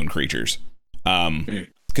known creatures.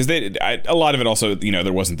 Because a lot of it also, you know,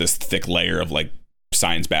 there wasn't this thick layer of like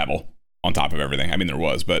science babble on top of everything. I mean, there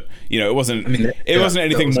was, but you know, it wasn't. I mean, it wasn't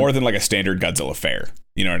anything more than like a standard Godzilla fare.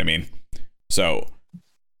 You know what I mean? So,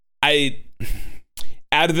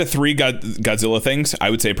 out of the 3 Godzilla things, I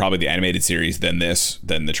would say probably the animated series, then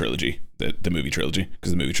the trilogy, the movie trilogy,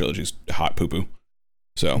 because the movie trilogy is hot poo poo.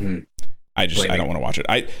 So, I don't want to watch it.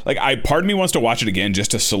 Part of me wants to watch it again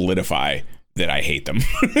just to solidify that I hate them.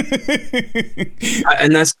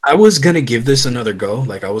 And I was gonna give this another go.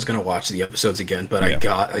 Like, I was gonna watch the episodes again, but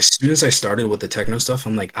as soon as I started with the techno stuff,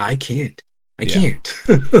 I'm like, I can't.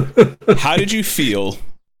 How did you feel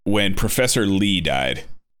when Professor Lee died?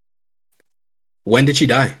 When did she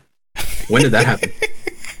die? When did that happen?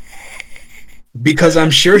 Because I'm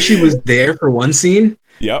sure she was there for one scene.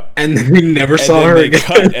 Yep. And then we never saw her again.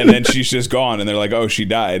 Cut, and then she's just gone, and they're like, oh, she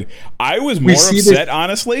died. I was more upset,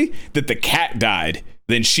 honestly, that the cat died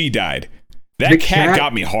than she died. That cat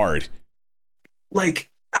got me hard. Like,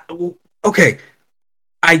 okay,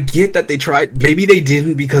 I get that they tried. Maybe they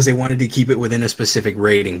didn't because they wanted to keep it within a specific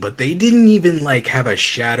rating, but they didn't even like have a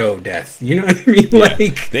shadow death. You know what I mean? Yeah.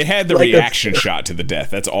 Like, they had the reaction shot to the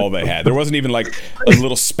death. That's all they had. There wasn't even like a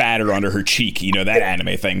little spatter under her cheek. You know, that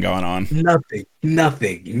anime thing going on.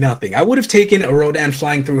 Nothing. I would have taken a Rodan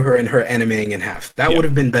flying through her and her animating in half. That would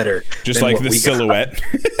have been better. Just like the silhouette,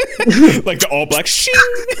 like the all black.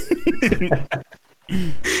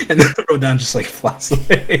 And then Rodan just like flies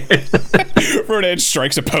away. Rodan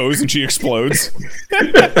strikes a pose and she explodes.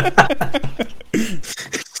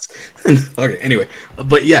 Okay, anyway,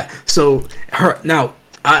 but yeah, so her now.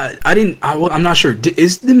 I'm not sure.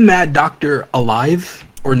 Is the Mad Doctor alive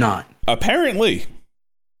or not? Apparently,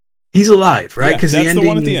 he's alive, right? Because that's the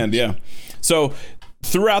one at the end. Yeah. So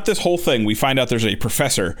throughout this whole thing, we find out there's a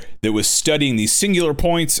professor that was studying these singular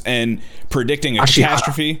points and predicting a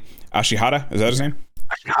catastrophe. Ashihara, is that his name?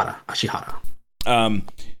 Ashihara.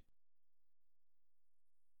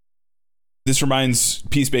 This reminds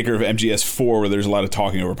Peacemaker of MGS4, where there's a lot of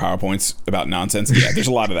talking over PowerPoints about nonsense. Yeah, there's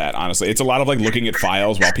a lot of that, honestly. It's a lot of like looking at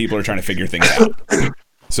files while people are trying to figure things out.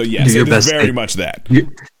 So yes, it is very much that.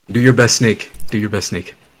 Do your best, Snake. Do your best,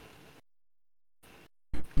 Snake.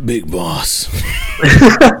 Big boss.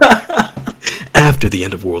 After the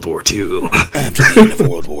end of World War II. After the end of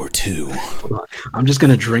World War II. I'm just going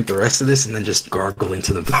to drink the rest of this and then just gargle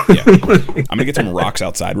into the... Yeah. I'm going to get some rocks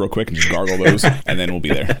outside real quick and just gargle those, and then we'll be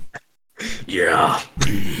there. Yeah.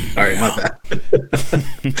 All right, my bad.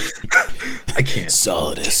 I can't.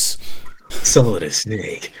 Solidus,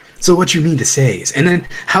 Snake. So what you mean to say is, and then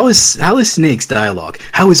how is Snake's dialogue?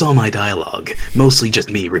 How is all my dialogue? Mostly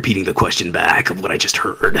just me repeating the question back of what I just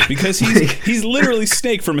heard. Because he's literally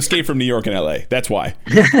Snake from Escape from New York and L.A. That's why.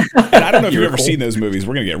 And I don't know if you've ever seen those movies.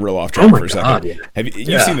 We're gonna get real off track for a second. Yeah. Have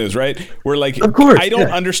you've seen those, right? Where like, of course, I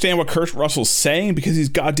don't understand what Kurt Russell's saying because he's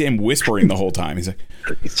goddamn whispering the whole time. He's like,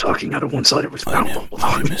 he's talking out of one side of his mouth.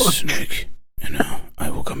 I'm a snake, and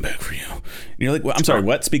I will come back for you. And you're like, well, I'm sorry,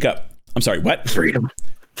 what? Speak up. I'm sorry, what?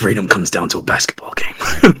 Freedom comes down to a basketball game.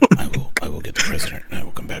 I will get the president, and I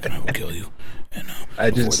will come back, and I will kill you. And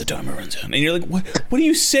before the timer runs out. And you're like, what are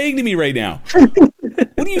you saying to me right now?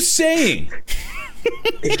 What are you saying?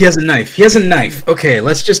 He has a knife. Okay,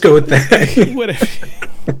 let's just go with that. Whatever.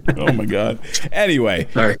 Oh my god. Anyway,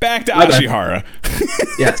 back to My Ashihara.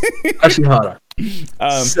 Yes, Ashihara.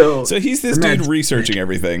 So he's this dude researching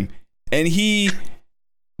everything, and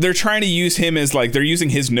they're trying to use him as like, they're using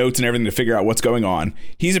his notes and everything to figure out what's going on.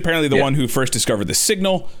 He's apparently the one who first discovered the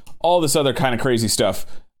signal, all this other kind of crazy stuff.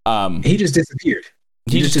 He just disappeared.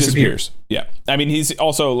 He just disappears. Yeah. I mean, he's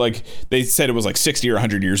also like, they said it was like 60 or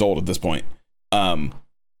 100 years old at this point. And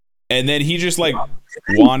then he just like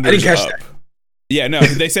wanders I didn't catch up. that. Yeah, no,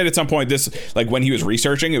 they said at some point this, like when he was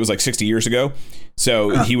researching, it was like 60 years ago.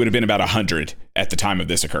 So he would have been about 100 at the time of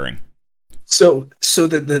this occurring. So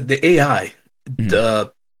the AI,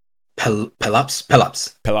 the Pelops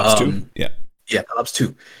 2. Yeah, Pelops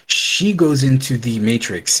 2. She goes into the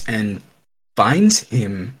Matrix and finds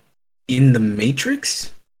him in the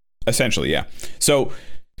Matrix. Essentially, yeah. So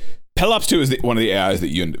Pelops 2 is one of the AIs that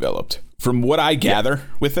Yun developed. From what I gather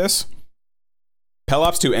with this,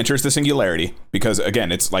 Pelops 2 enters the singularity because,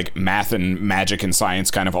 again, it's like math and magic and science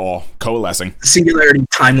kind of all coalescing. Singularity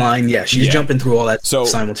timeline, yeah. She's jumping through all that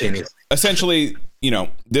simultaneously. Essentially,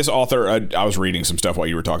 this author, I was reading some stuff while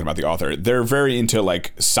you were talking about the author. They're very into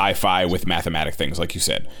like sci-fi with mathematic things, like you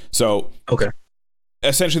said. So,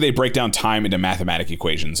 essentially, they break down time into mathematic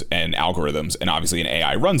equations and algorithms, and obviously an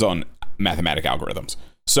AI runs on mathematic algorithms.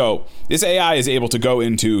 So this AI is able to go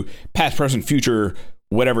into past, present, future,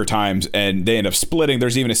 whatever times, and they end up splitting.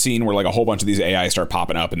 There's even a scene where like a whole bunch of these AIs start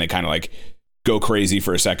popping up, and they kind of like go crazy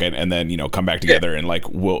for a second, and then come back together and like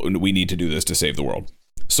we need to do this to save the world.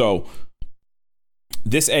 So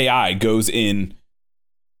this AI goes in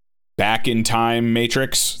back in time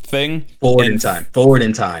matrix thing. Forward in time.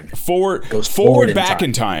 Forward, back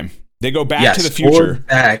in time. They go back to the future.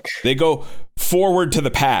 Back. They go forward to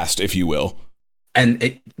the past, if you will.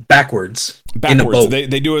 And backwards. In a boat.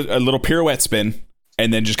 They do a little pirouette spin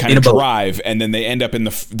and then just kind of drive, and then they end up in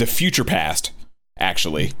the future past,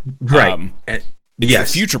 actually. Right. The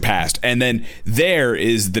future past. And then there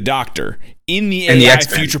is the Doctor in the AI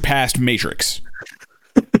future past matrix.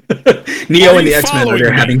 Neo and the X-Men are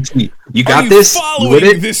there having tea. You got this?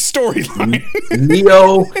 Following this storyline.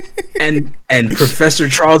 Neo and Professor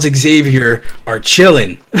Charles Xavier are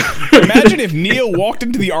chilling. Imagine if Neo walked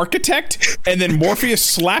into the Architect and then Morpheus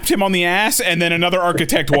slapped him on the ass and then another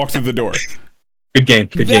Architect walked through the door. Good game,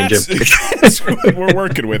 Jim. That's what we're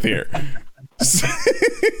working with here.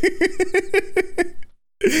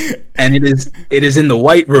 And it is in the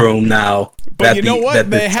White Room now. But you know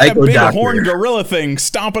what? They had a big horn gorilla thing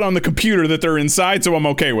stomping on the computer that they're inside, so I'm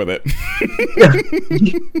okay with it.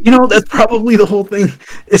 That's probably the whole thing.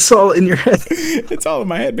 It's all in your head. It's all in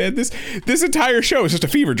my head, man. This entire show is just a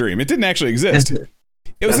fever dream. It didn't actually exist.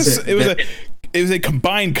 It was a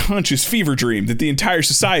combined conscious fever dream that the entire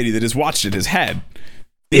society that has watched it has had.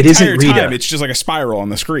 It isn't Rita. Time, it's just like a spiral on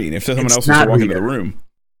the screen. If someone else was walking into the room.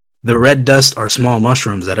 The red dust are small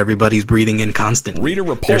mushrooms that everybody's breathing in constantly. Rita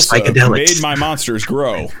Repulsa made my monsters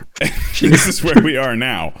grow. This is where we are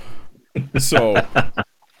now. So.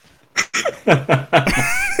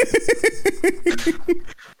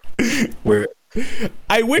 We're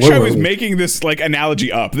I wish I was making this like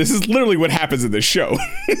analogy up. This is literally what happens in this show.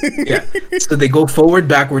 Yeah. So they go forward,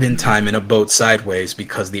 backward in time in a boat sideways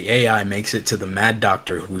because the AI makes it to the Mad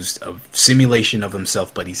Doctor, who's a simulation of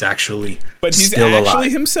himself, but he's actually still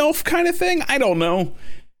alive. Himself kind of thing. I don't know.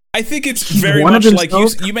 I think it's very much like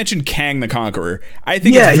you mentioned Kang the Conqueror. I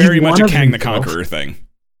think it's very much a Kang the Conqueror thing.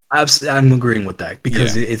 I'm agreeing with that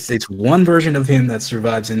because it's one version of him that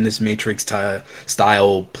survives in this Matrix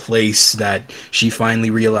style place that she finally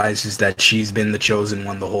realizes that she's been the chosen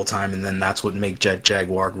one the whole time, and then that's what makes Jet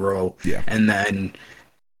Jaguar grow. Yeah. And then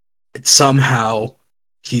somehow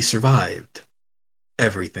he survived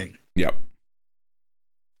everything. Yep.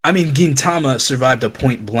 I mean, Gintama survived a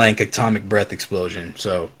point blank atomic breath explosion.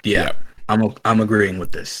 So yeah, yep. I'm agreeing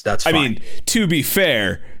with this. That's fine. I mean, to be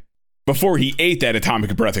fair, before he ate that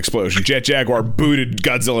atomic breath explosion, Jet Jaguar booted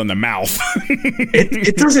Godzilla in the mouth.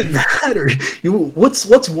 it doesn't matter.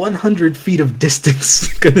 What's 100 feet of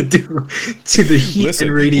distance gonna do to the heat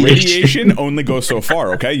and radiation? Radiation only goes so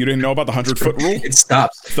far. Okay, you didn't know about the 100-foot rule? It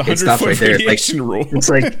stops. It's the 100-foot right radiation rule. It's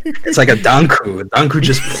like a Danku. A Danku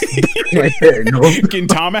just right there. No?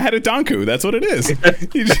 Gintama had a Danku. That's what it is.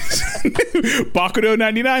 Bakudo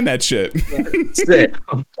 99. That shit. That's it.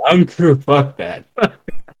 Danku. Fuck that.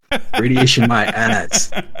 Radiation my ass.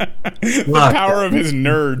 The power of his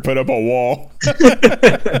nerd put up a wall.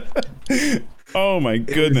 Oh my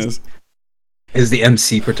goodness. Is the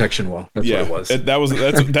MC protection wall. That's what it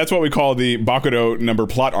was. That's what we call the Bakudo number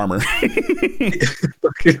plot armor.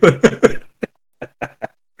 Bakudo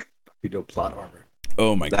plot armor.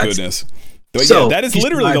 Oh my goodness. But so, that is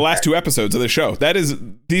literally the last 2 episodes of the show. That is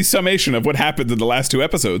the summation of what happened in the last 2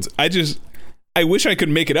 episodes. I wish I could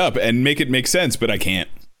make it up and make it make sense, but I can't.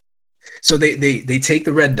 So they take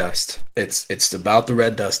the red dust. It's about the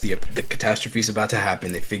red dust. The catastrophe is about to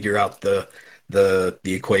happen. They figure out the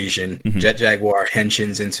equation. Mm-hmm. Jet Jaguar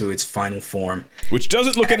henshins into its final form, which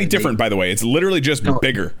doesn't look any different, by the way. It's literally just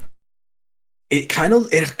bigger. It kind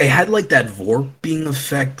of it had like that warping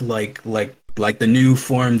effect, like the new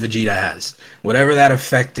form Vegeta has. Whatever that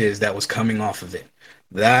effect is that was coming off of it,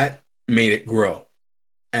 that made it grow,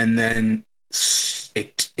 and then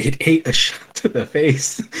it ate a shot to the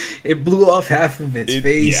face. It blew off half of its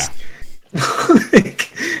face. Yeah.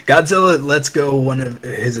 Godzilla lets go one of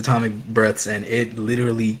his atomic breaths, and it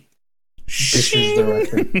literally dishes the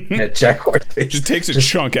rest at Jaguar's face. Just takes a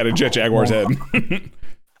chunk out of Jet Jaguar's head.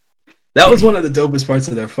 That was one of the dopest parts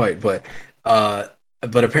of their fight, but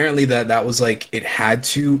apparently that was like it had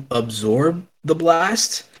to absorb the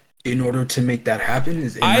blast in order to make that happen.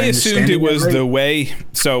 I assumed it was the way.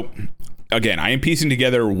 So again, I am piecing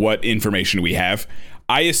together what information we have.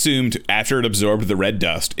 I assumed after it absorbed the red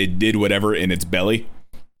dust, it did whatever in its belly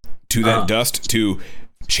to that dust to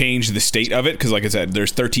change the state of it. Because like I said,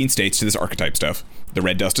 there's 13 states to this archetype stuff. The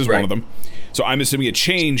red dust is one of them. So I'm assuming it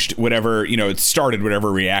changed whatever, it started whatever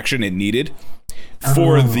reaction it needed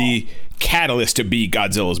for the catalyst to be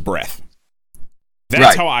Godzilla's breath.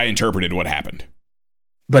 That's how I interpreted what happened.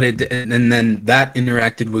 But and then that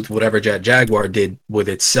interacted with whatever Jet Jaguar did with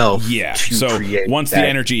itself. Yeah. So once the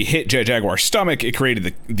energy hit Jet Jaguar's stomach, it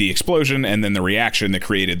created the explosion, and then the reaction that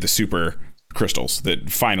created the super crystals that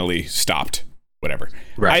finally stopped whatever.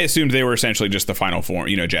 Right. I assumed they were essentially just the final form.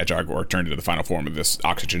 Jet Jaguar turned into the final form of this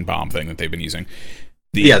oxygen bomb thing that they've been using.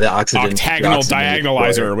 The oxygen octagonal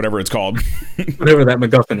diagonalizer or whatever it's called. Whatever that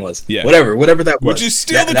MacGuffin was. Yeah. Whatever that was. Which is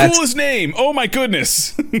still the coolest name. Oh my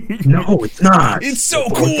goodness. No, it's not. It's so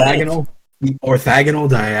cool. Orthogonal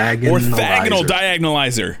diagonalizer. Orthogonal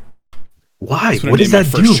diagonalizer. Why? What does that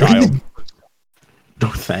do?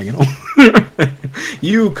 Orthogonal.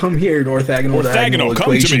 You come here, orthogonal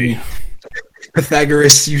come equation. To me.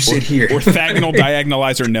 Pythagoras, you sit here. Orthogonal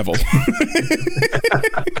diagonalizer Neville.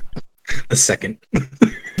 The second.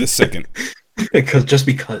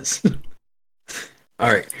 because.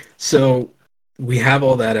 All right. So we have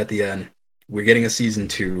all that at the end. We're getting a season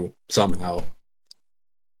 2 somehow.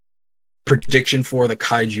 Prediction for the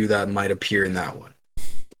kaiju that might appear in that one.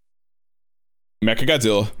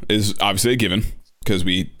 Mechagodzilla is obviously a given because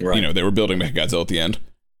they were building Mechagodzilla at the end.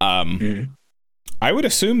 I would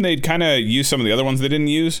assume they'd kind of use some of the other ones they didn't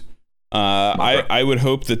use. I would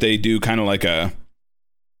hope that they do kind of like a.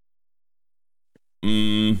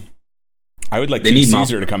 I would like King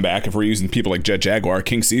Caesar to come back. If we're using people like Jet Jaguar,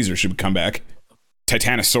 King Caesar should come back.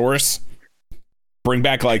 Titanosaurus. Bring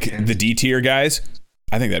back like the D tier guys.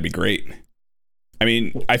 I think that'd be great. I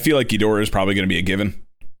mean, I feel like Ghidorah is probably going to be a given.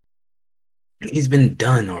 He's been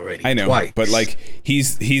done already. I know, twice. But like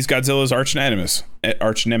he's Godzilla's arch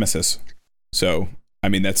nemesis. So I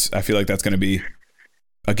mean, I feel like that's going to be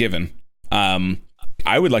a given. I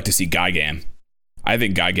would like to see Gigan. I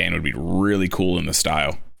think Gigan would be really cool in the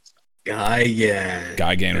style. Gigan.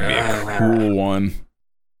 Gigan would be a cool one.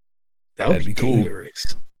 That'd be cool.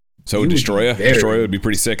 So Destroya. Destroya would be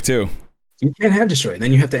pretty sick too. You can't have Destroya.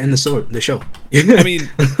 Then you have to end the show. I mean,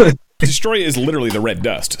 Destroya is literally the red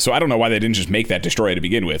dust. So I don't know why they didn't just make that Destroya to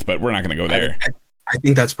begin with, but we're not going to go there. I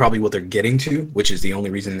think that's probably what they're getting to, which is the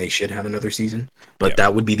only reason they should have another season. But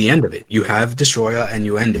that would be the end of it. You have Destroya and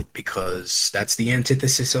you end it because that's the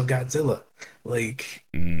antithesis of Godzilla. Like,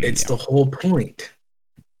 it's the whole point.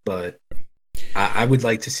 But I would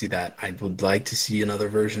like to see that. I would like to see another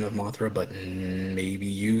version of Mothra, but maybe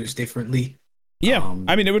used differently. Yeah.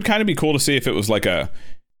 I mean, it would kind of be cool to see if it was like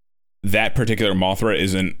that particular Mothra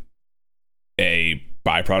isn't a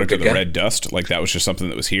byproduct of the red dust. Like, that was just something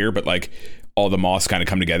that was here, but like all the moths kind of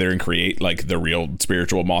come together and create like the real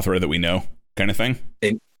spiritual Mothra that we know, kind of thing.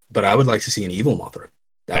 But I would like to see an evil Mothra.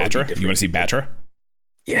 Batra? You want to see Batra?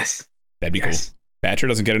 Yes. That'd be cool. Batra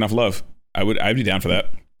doesn't get enough love. I'd be down for that.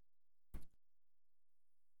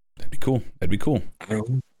 That'd be cool. I don't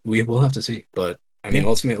know. We'll have to see. But I mean,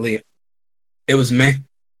 ultimately, it was meh.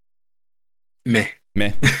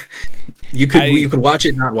 You could watch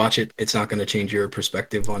it, not watch it. It's not going to change your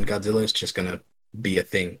perspective on Godzilla. It's just going to be a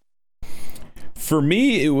thing. For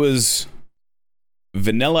me, it was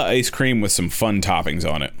vanilla ice cream with some fun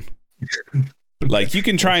toppings on it. Like, you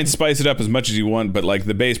can try and spice it up as much as you want, but like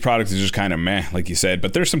the base product is just kind of meh, like you said.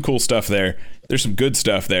 But there's some cool stuff there. There's some good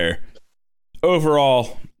stuff there.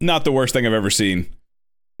 Overall, not the worst thing I've ever seen.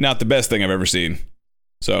 Not the best thing I've ever seen.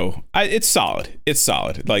 So it's solid. It's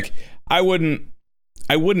solid. Like, I wouldn't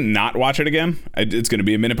not watch it again. It's going to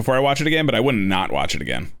be a minute before I watch it again, but I wouldn't not watch it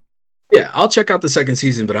again. Yeah, I'll check out the second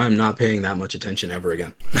season, but I'm not paying that much attention ever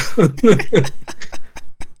again.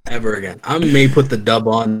 Ever again. I may put the dub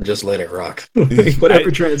on and just let it rock.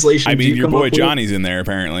 Whatever translation. I mean, your boy Johnny's in there,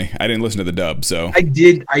 apparently. I didn't listen to the dub, so. I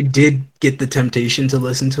did get the temptation to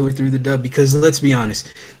listen to it through the dub because, let's be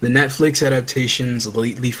honest, the Netflix adaptations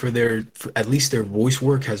lately for at least their voice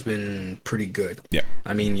work has been pretty good. Yeah.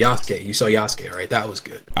 I mean, Yasuke. You saw Yasuke, right? That was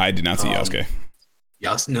good. I did not see Yasuke.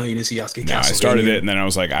 No, you didn't see Yasuke. No, I started it, and then I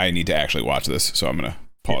was like, I need to actually watch this, so I'm going to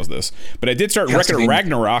pause this. But I did start Record of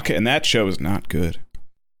Ragnarok, and that show is not good.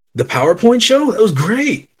 The PowerPoint show? That was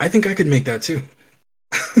great. I think I could make that too.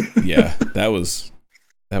 Yeah, that was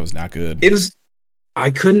not good. It was. I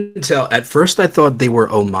couldn't tell. At first, I thought they were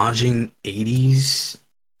homaging 80s,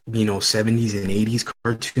 70s and 80s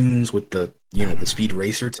cartoons with the, the Speed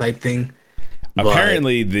Racer type thing.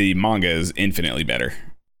 Apparently, the manga is infinitely better.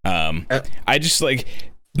 I just like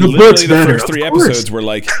the literally the first 3 episodes were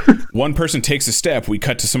like one person takes a step, we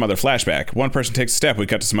cut to some other flashback. One person takes a step, we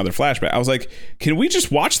cut to some other flashback. I was like, can we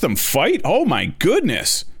just watch them fight? Oh my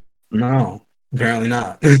goodness. No, apparently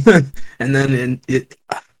not. And then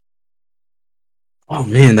oh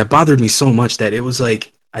man, that bothered me so much that it was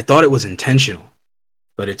like I thought it was intentional,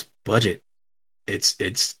 but it's budget. It's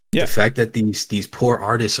the fact that these poor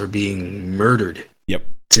artists are being murdered. Yep.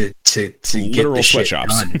 To get the shit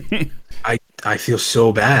done. I feel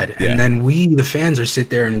so bad. Yeah. And then we, the fans, are sit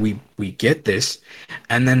there and we get this,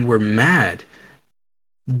 and then we're mad.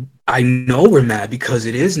 I know we're mad because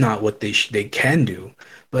it is not what they can do,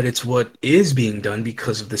 but it's what is being done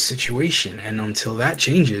because of the situation. And until that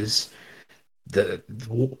changes,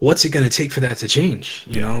 what's it going to take for that to change?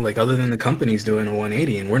 Like, other than the companies doing a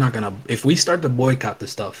 180, and we're not going to, if we start to boycott the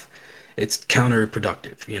stuff, it's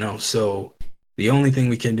counterproductive, so the only thing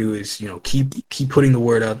we can do is, keep putting the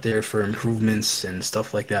word out there for improvements and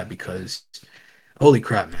stuff like that, because holy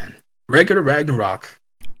crap, man. Record of Ragnarok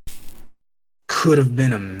could have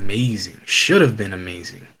been amazing. Should have been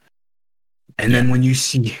amazing. And then when you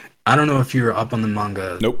see, I don't know if you're up on the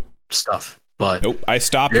manga stuff, but nope. I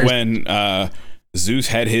stopped when Zeus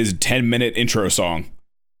had his 10-minute intro song.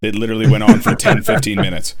 It literally went on for 10-15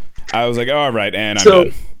 minutes. I was like, oh, all right, and I'm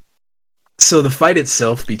done. So the fight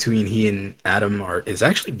itself between he and Adam is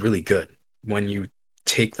actually really good when you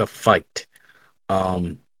take the fight.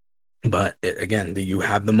 But again, you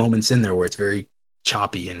have the moments in there where it's very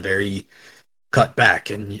choppy and very cut back,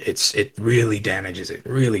 and it really damages it. It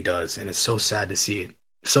really does, and it's so sad to see it.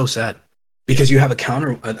 So sad because you have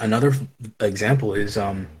another example is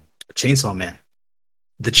Chainsaw Man.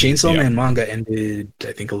 The Chainsaw Man manga ended,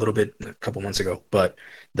 I think, a couple months ago, but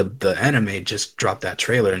the anime just dropped that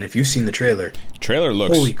trailer, and if you've seen the trailer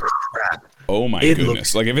looks, holy crap! Oh my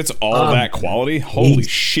goodness! Like, if it's all that quality, holy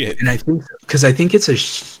shit! And I think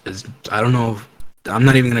it's I don't know. I'm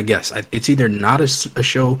not even gonna guess. It's either not a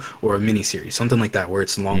show or a miniseries, something like that, where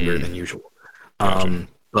it's longer than usual. Gotcha.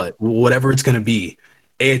 But whatever it's gonna be,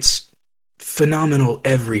 it's phenomenal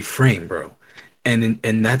every frame, bro. And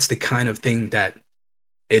that's the kind of thing that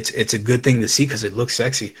it's a good thing to see because it looks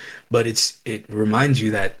sexy, but it reminds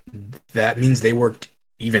you that means they worked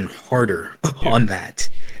even harder on that.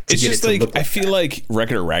 It's just like I feel like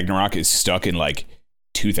Record of Ragnarok is stuck in like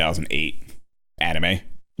 2008 anime. Yeah,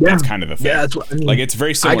 that's kind of the thing. Yeah, that's what I mean. Like it's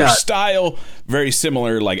very similar style, very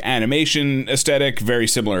similar like animation aesthetic, very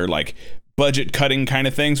similar like budget cutting kind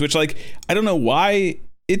of things. Which like I don't know why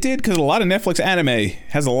it did, because a lot of Netflix anime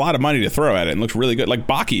has a lot of money to throw at it and looks really good. Like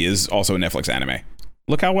Baki is also a Netflix anime.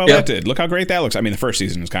 Look how well that did. Look how great that looks. I mean, the first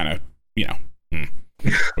season is kind of,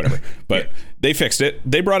 whatever. But they fixed it.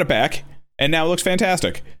 They brought it back, and now it looks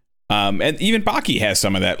fantastic. And even Baki has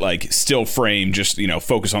some of that, like, still frame, just,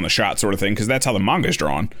 focus on the shot sort of thing, because that's how the manga's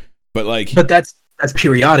drawn. But that's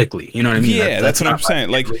periodically, you know what I mean? Yeah, that's what I'm saying.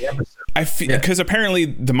 Like, I feel, because apparently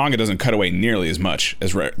the manga doesn't cut away nearly as much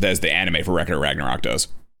as the anime for Record of Ragnarok does.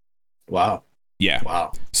 Wow. Yeah.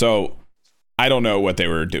 Wow. So I don't know what they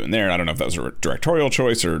were doing there. I don't know if that was a directorial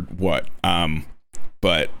choice or what.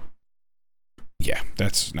 But yeah,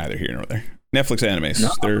 that's neither here nor there. Netflix animes,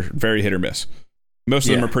 they're very hit or miss. Most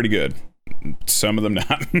of them are pretty good. Some of them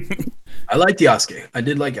not. I liked Yasuke. I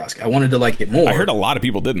did like Yasuke. I wanted to like it more. I heard a lot of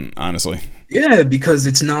people didn't, honestly. Yeah, because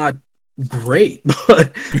it's not great,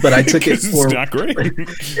 but I took it for it's not great.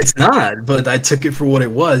 It's not, but I took it for what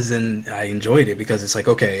it was, and I enjoyed it because it's like,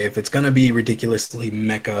 okay, if it's gonna be ridiculously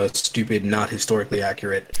mecha, stupid, not historically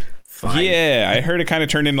accurate, fine. Yeah, I heard it kind of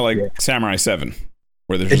turned into like Samurai 7,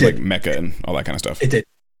 where there's just like mecha and all that kind of stuff. It did.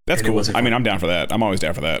 That's cool. I mean, I'm down for that. I'm always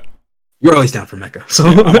down for that. You're always down for mecha, so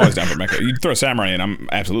I'm always down for mecha. You throw Samurai in, I'm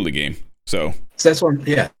absolutely game. So that's what.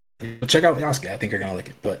 Yeah, check out Yasuke. I think you're gonna like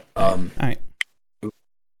it. But all right.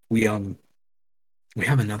 We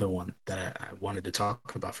have another one that I wanted to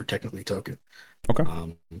talk about for Technically Token. Okay.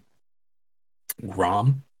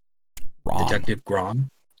 Grom. Detective Grom.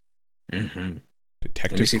 Mm-hmm.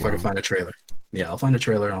 Detective. Let me see if I can find a trailer. Yeah, I'll find a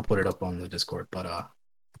trailer and I'll put it up on the Discord. But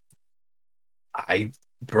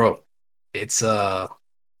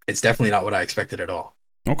it's definitely not what I expected at all.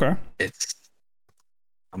 Okay.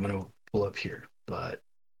 I'm gonna pull up here, but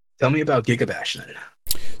tell me about Gigabash then.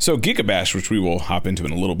 So Gigabash, which we will hop into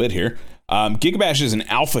in a little bit here, Gigabash is an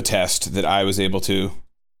alpha test that I was able to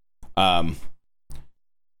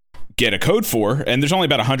get a code for, and there's only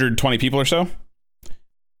about 120 people or so.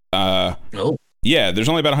 Yeah, there's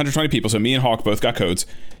only about 120 people, so me and Hawk both got codes,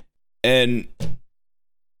 and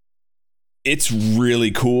it's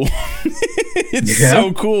really cool. It's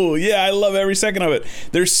so cool. Yeah, I love every second of it.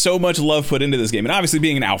 There's so much love put into this game. And obviously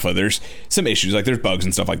being an alpha, there's some issues. Like there's bugs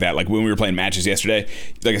and stuff like that. Like when we were playing matches yesterday,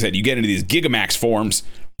 like I said, you get into these Gigamax forms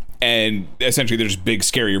and essentially there's big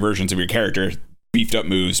scarier versions of your character, beefed up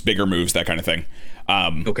moves, bigger moves, that kind of thing.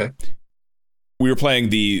 Okay. We were playing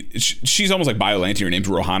she's almost like Biollante. Her name's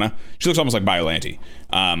Rohana. She looks almost like Biollante.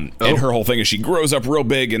 And her whole thing is she grows up real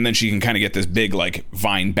big and then she can kind of get this big like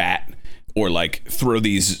vine bat or like throw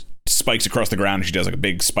these spikes across the ground, and she does like a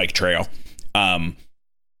big spike trail. My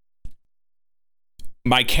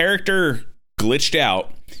character glitched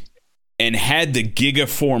out and had the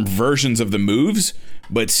Gigaform versions of the moves,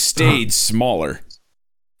 but stayed smaller.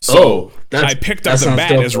 So I picked up the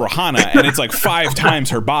bat as Rohana, and it's like 5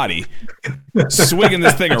 times her body, swinging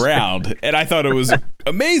this thing around, and I thought it was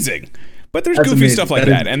amazing. But there's goofy stuff like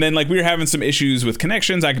that. And then like we were having some issues with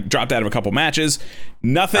connections. I dropped out of a couple matches.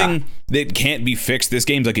 Nothing that can't be fixed. This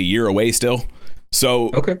game's like a year away still. So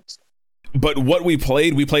but what we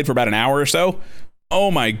played for about an hour or so. Oh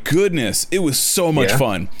my goodness. It was so much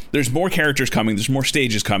fun. There's more characters coming. There's more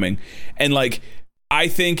stages coming. And like I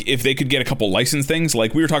think if they could get a couple license things,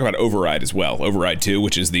 like we were talking about Override as well. Override 2,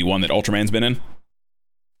 which is the one that Ultraman's been in.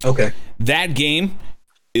 Okay. That game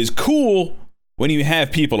is cool when you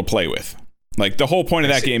have people to play with. Like the whole point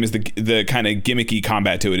of that game is the kind of gimmicky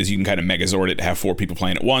combat to it is you can kind of Megazord it to have 4 people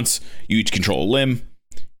playing at once. You each control a limb.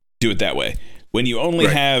 Do it that way. When you only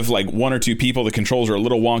have like 1 or 2 people, the controls are a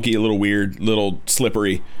little wonky, a little weird, a little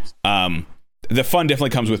slippery. The fun definitely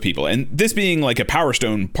comes with people. And this being like a Power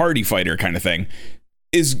Stone party fighter kind of thing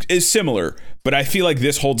is similar, but I feel like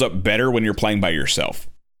this holds up better when you're playing by yourself.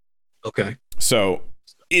 Okay. So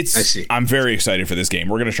I'm very excited for this game.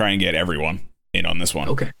 We're going to try and get everyone in on this one.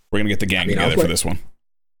 Okay. We're going to get the gang together for this one.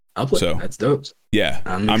 I'll play. So, that's dope. Yeah.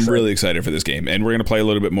 I'm really excited for this game. And we're going to play a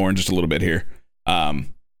little bit more in just a little bit here.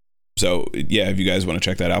 So, yeah, if you guys want to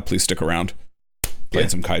check that out, please stick around. Playing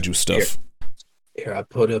some kaiju stuff. Here I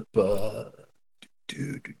put up...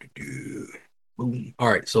 Boom. All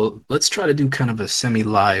right, so let's try to do kind of a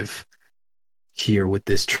semi-live here with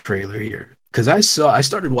this trailer here. Because I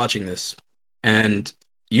started watching this, and...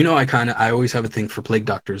 You know, I always have a thing for plague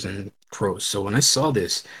doctors and crows. So when I saw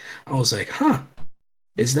this, I was like,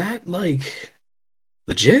 is that like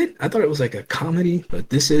legit. I thought it was like a comedy, but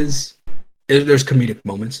there's comedic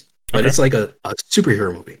moments, but Okay. it's like a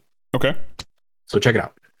superhero movie. Okay. So check it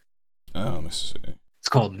out. Oh, let me see. It's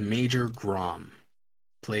called Major Grom,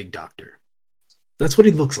 Plague Doctor. That's what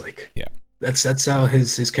he looks like. Yeah. That's how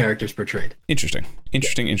his character's portrayed. Interesting.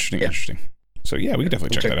 So yeah, we can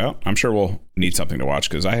definitely check that out. I'm sure we'll need something to watch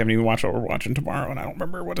because I haven't even watched what we're watching tomorrow, and I don't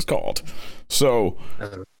remember what it's called. So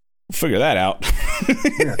figure that out.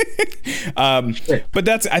 But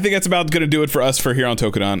I think that's about going to do it for us for here on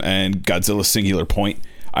Tokudan and Godzilla Singular Point.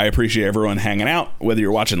 I appreciate everyone hanging out, whether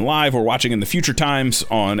you're watching live or watching in the future times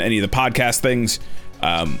on any of the podcast things.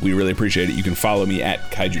 We really appreciate it. You can follow me at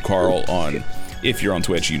Kaiju Carl on, if you're on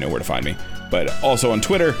Twitch, you know where to find me. But also on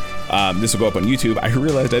Twitter. This will go up on YouTube. I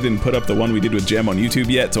realized I didn't put up the one we did with Jem on YouTube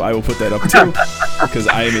yet, so I will put that up too, because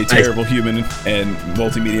I am a terrible human and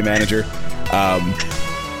multimedia manager.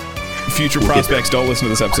 Future prospects, don't listen to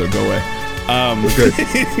this episode. Go away. We're good.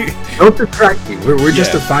 Don't distract me. We're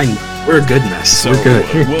just a fine. We're a good mess. So we're good.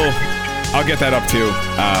 I'll get that up too.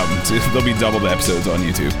 So there'll be double the episodes on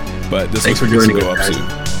YouTube, but this Thanks will for joining go us, up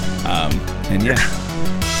guys. soon. And yeah,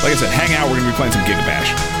 like I said, hang out. We're gonna be playing some Giga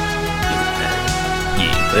Bash.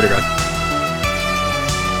 Later, guys.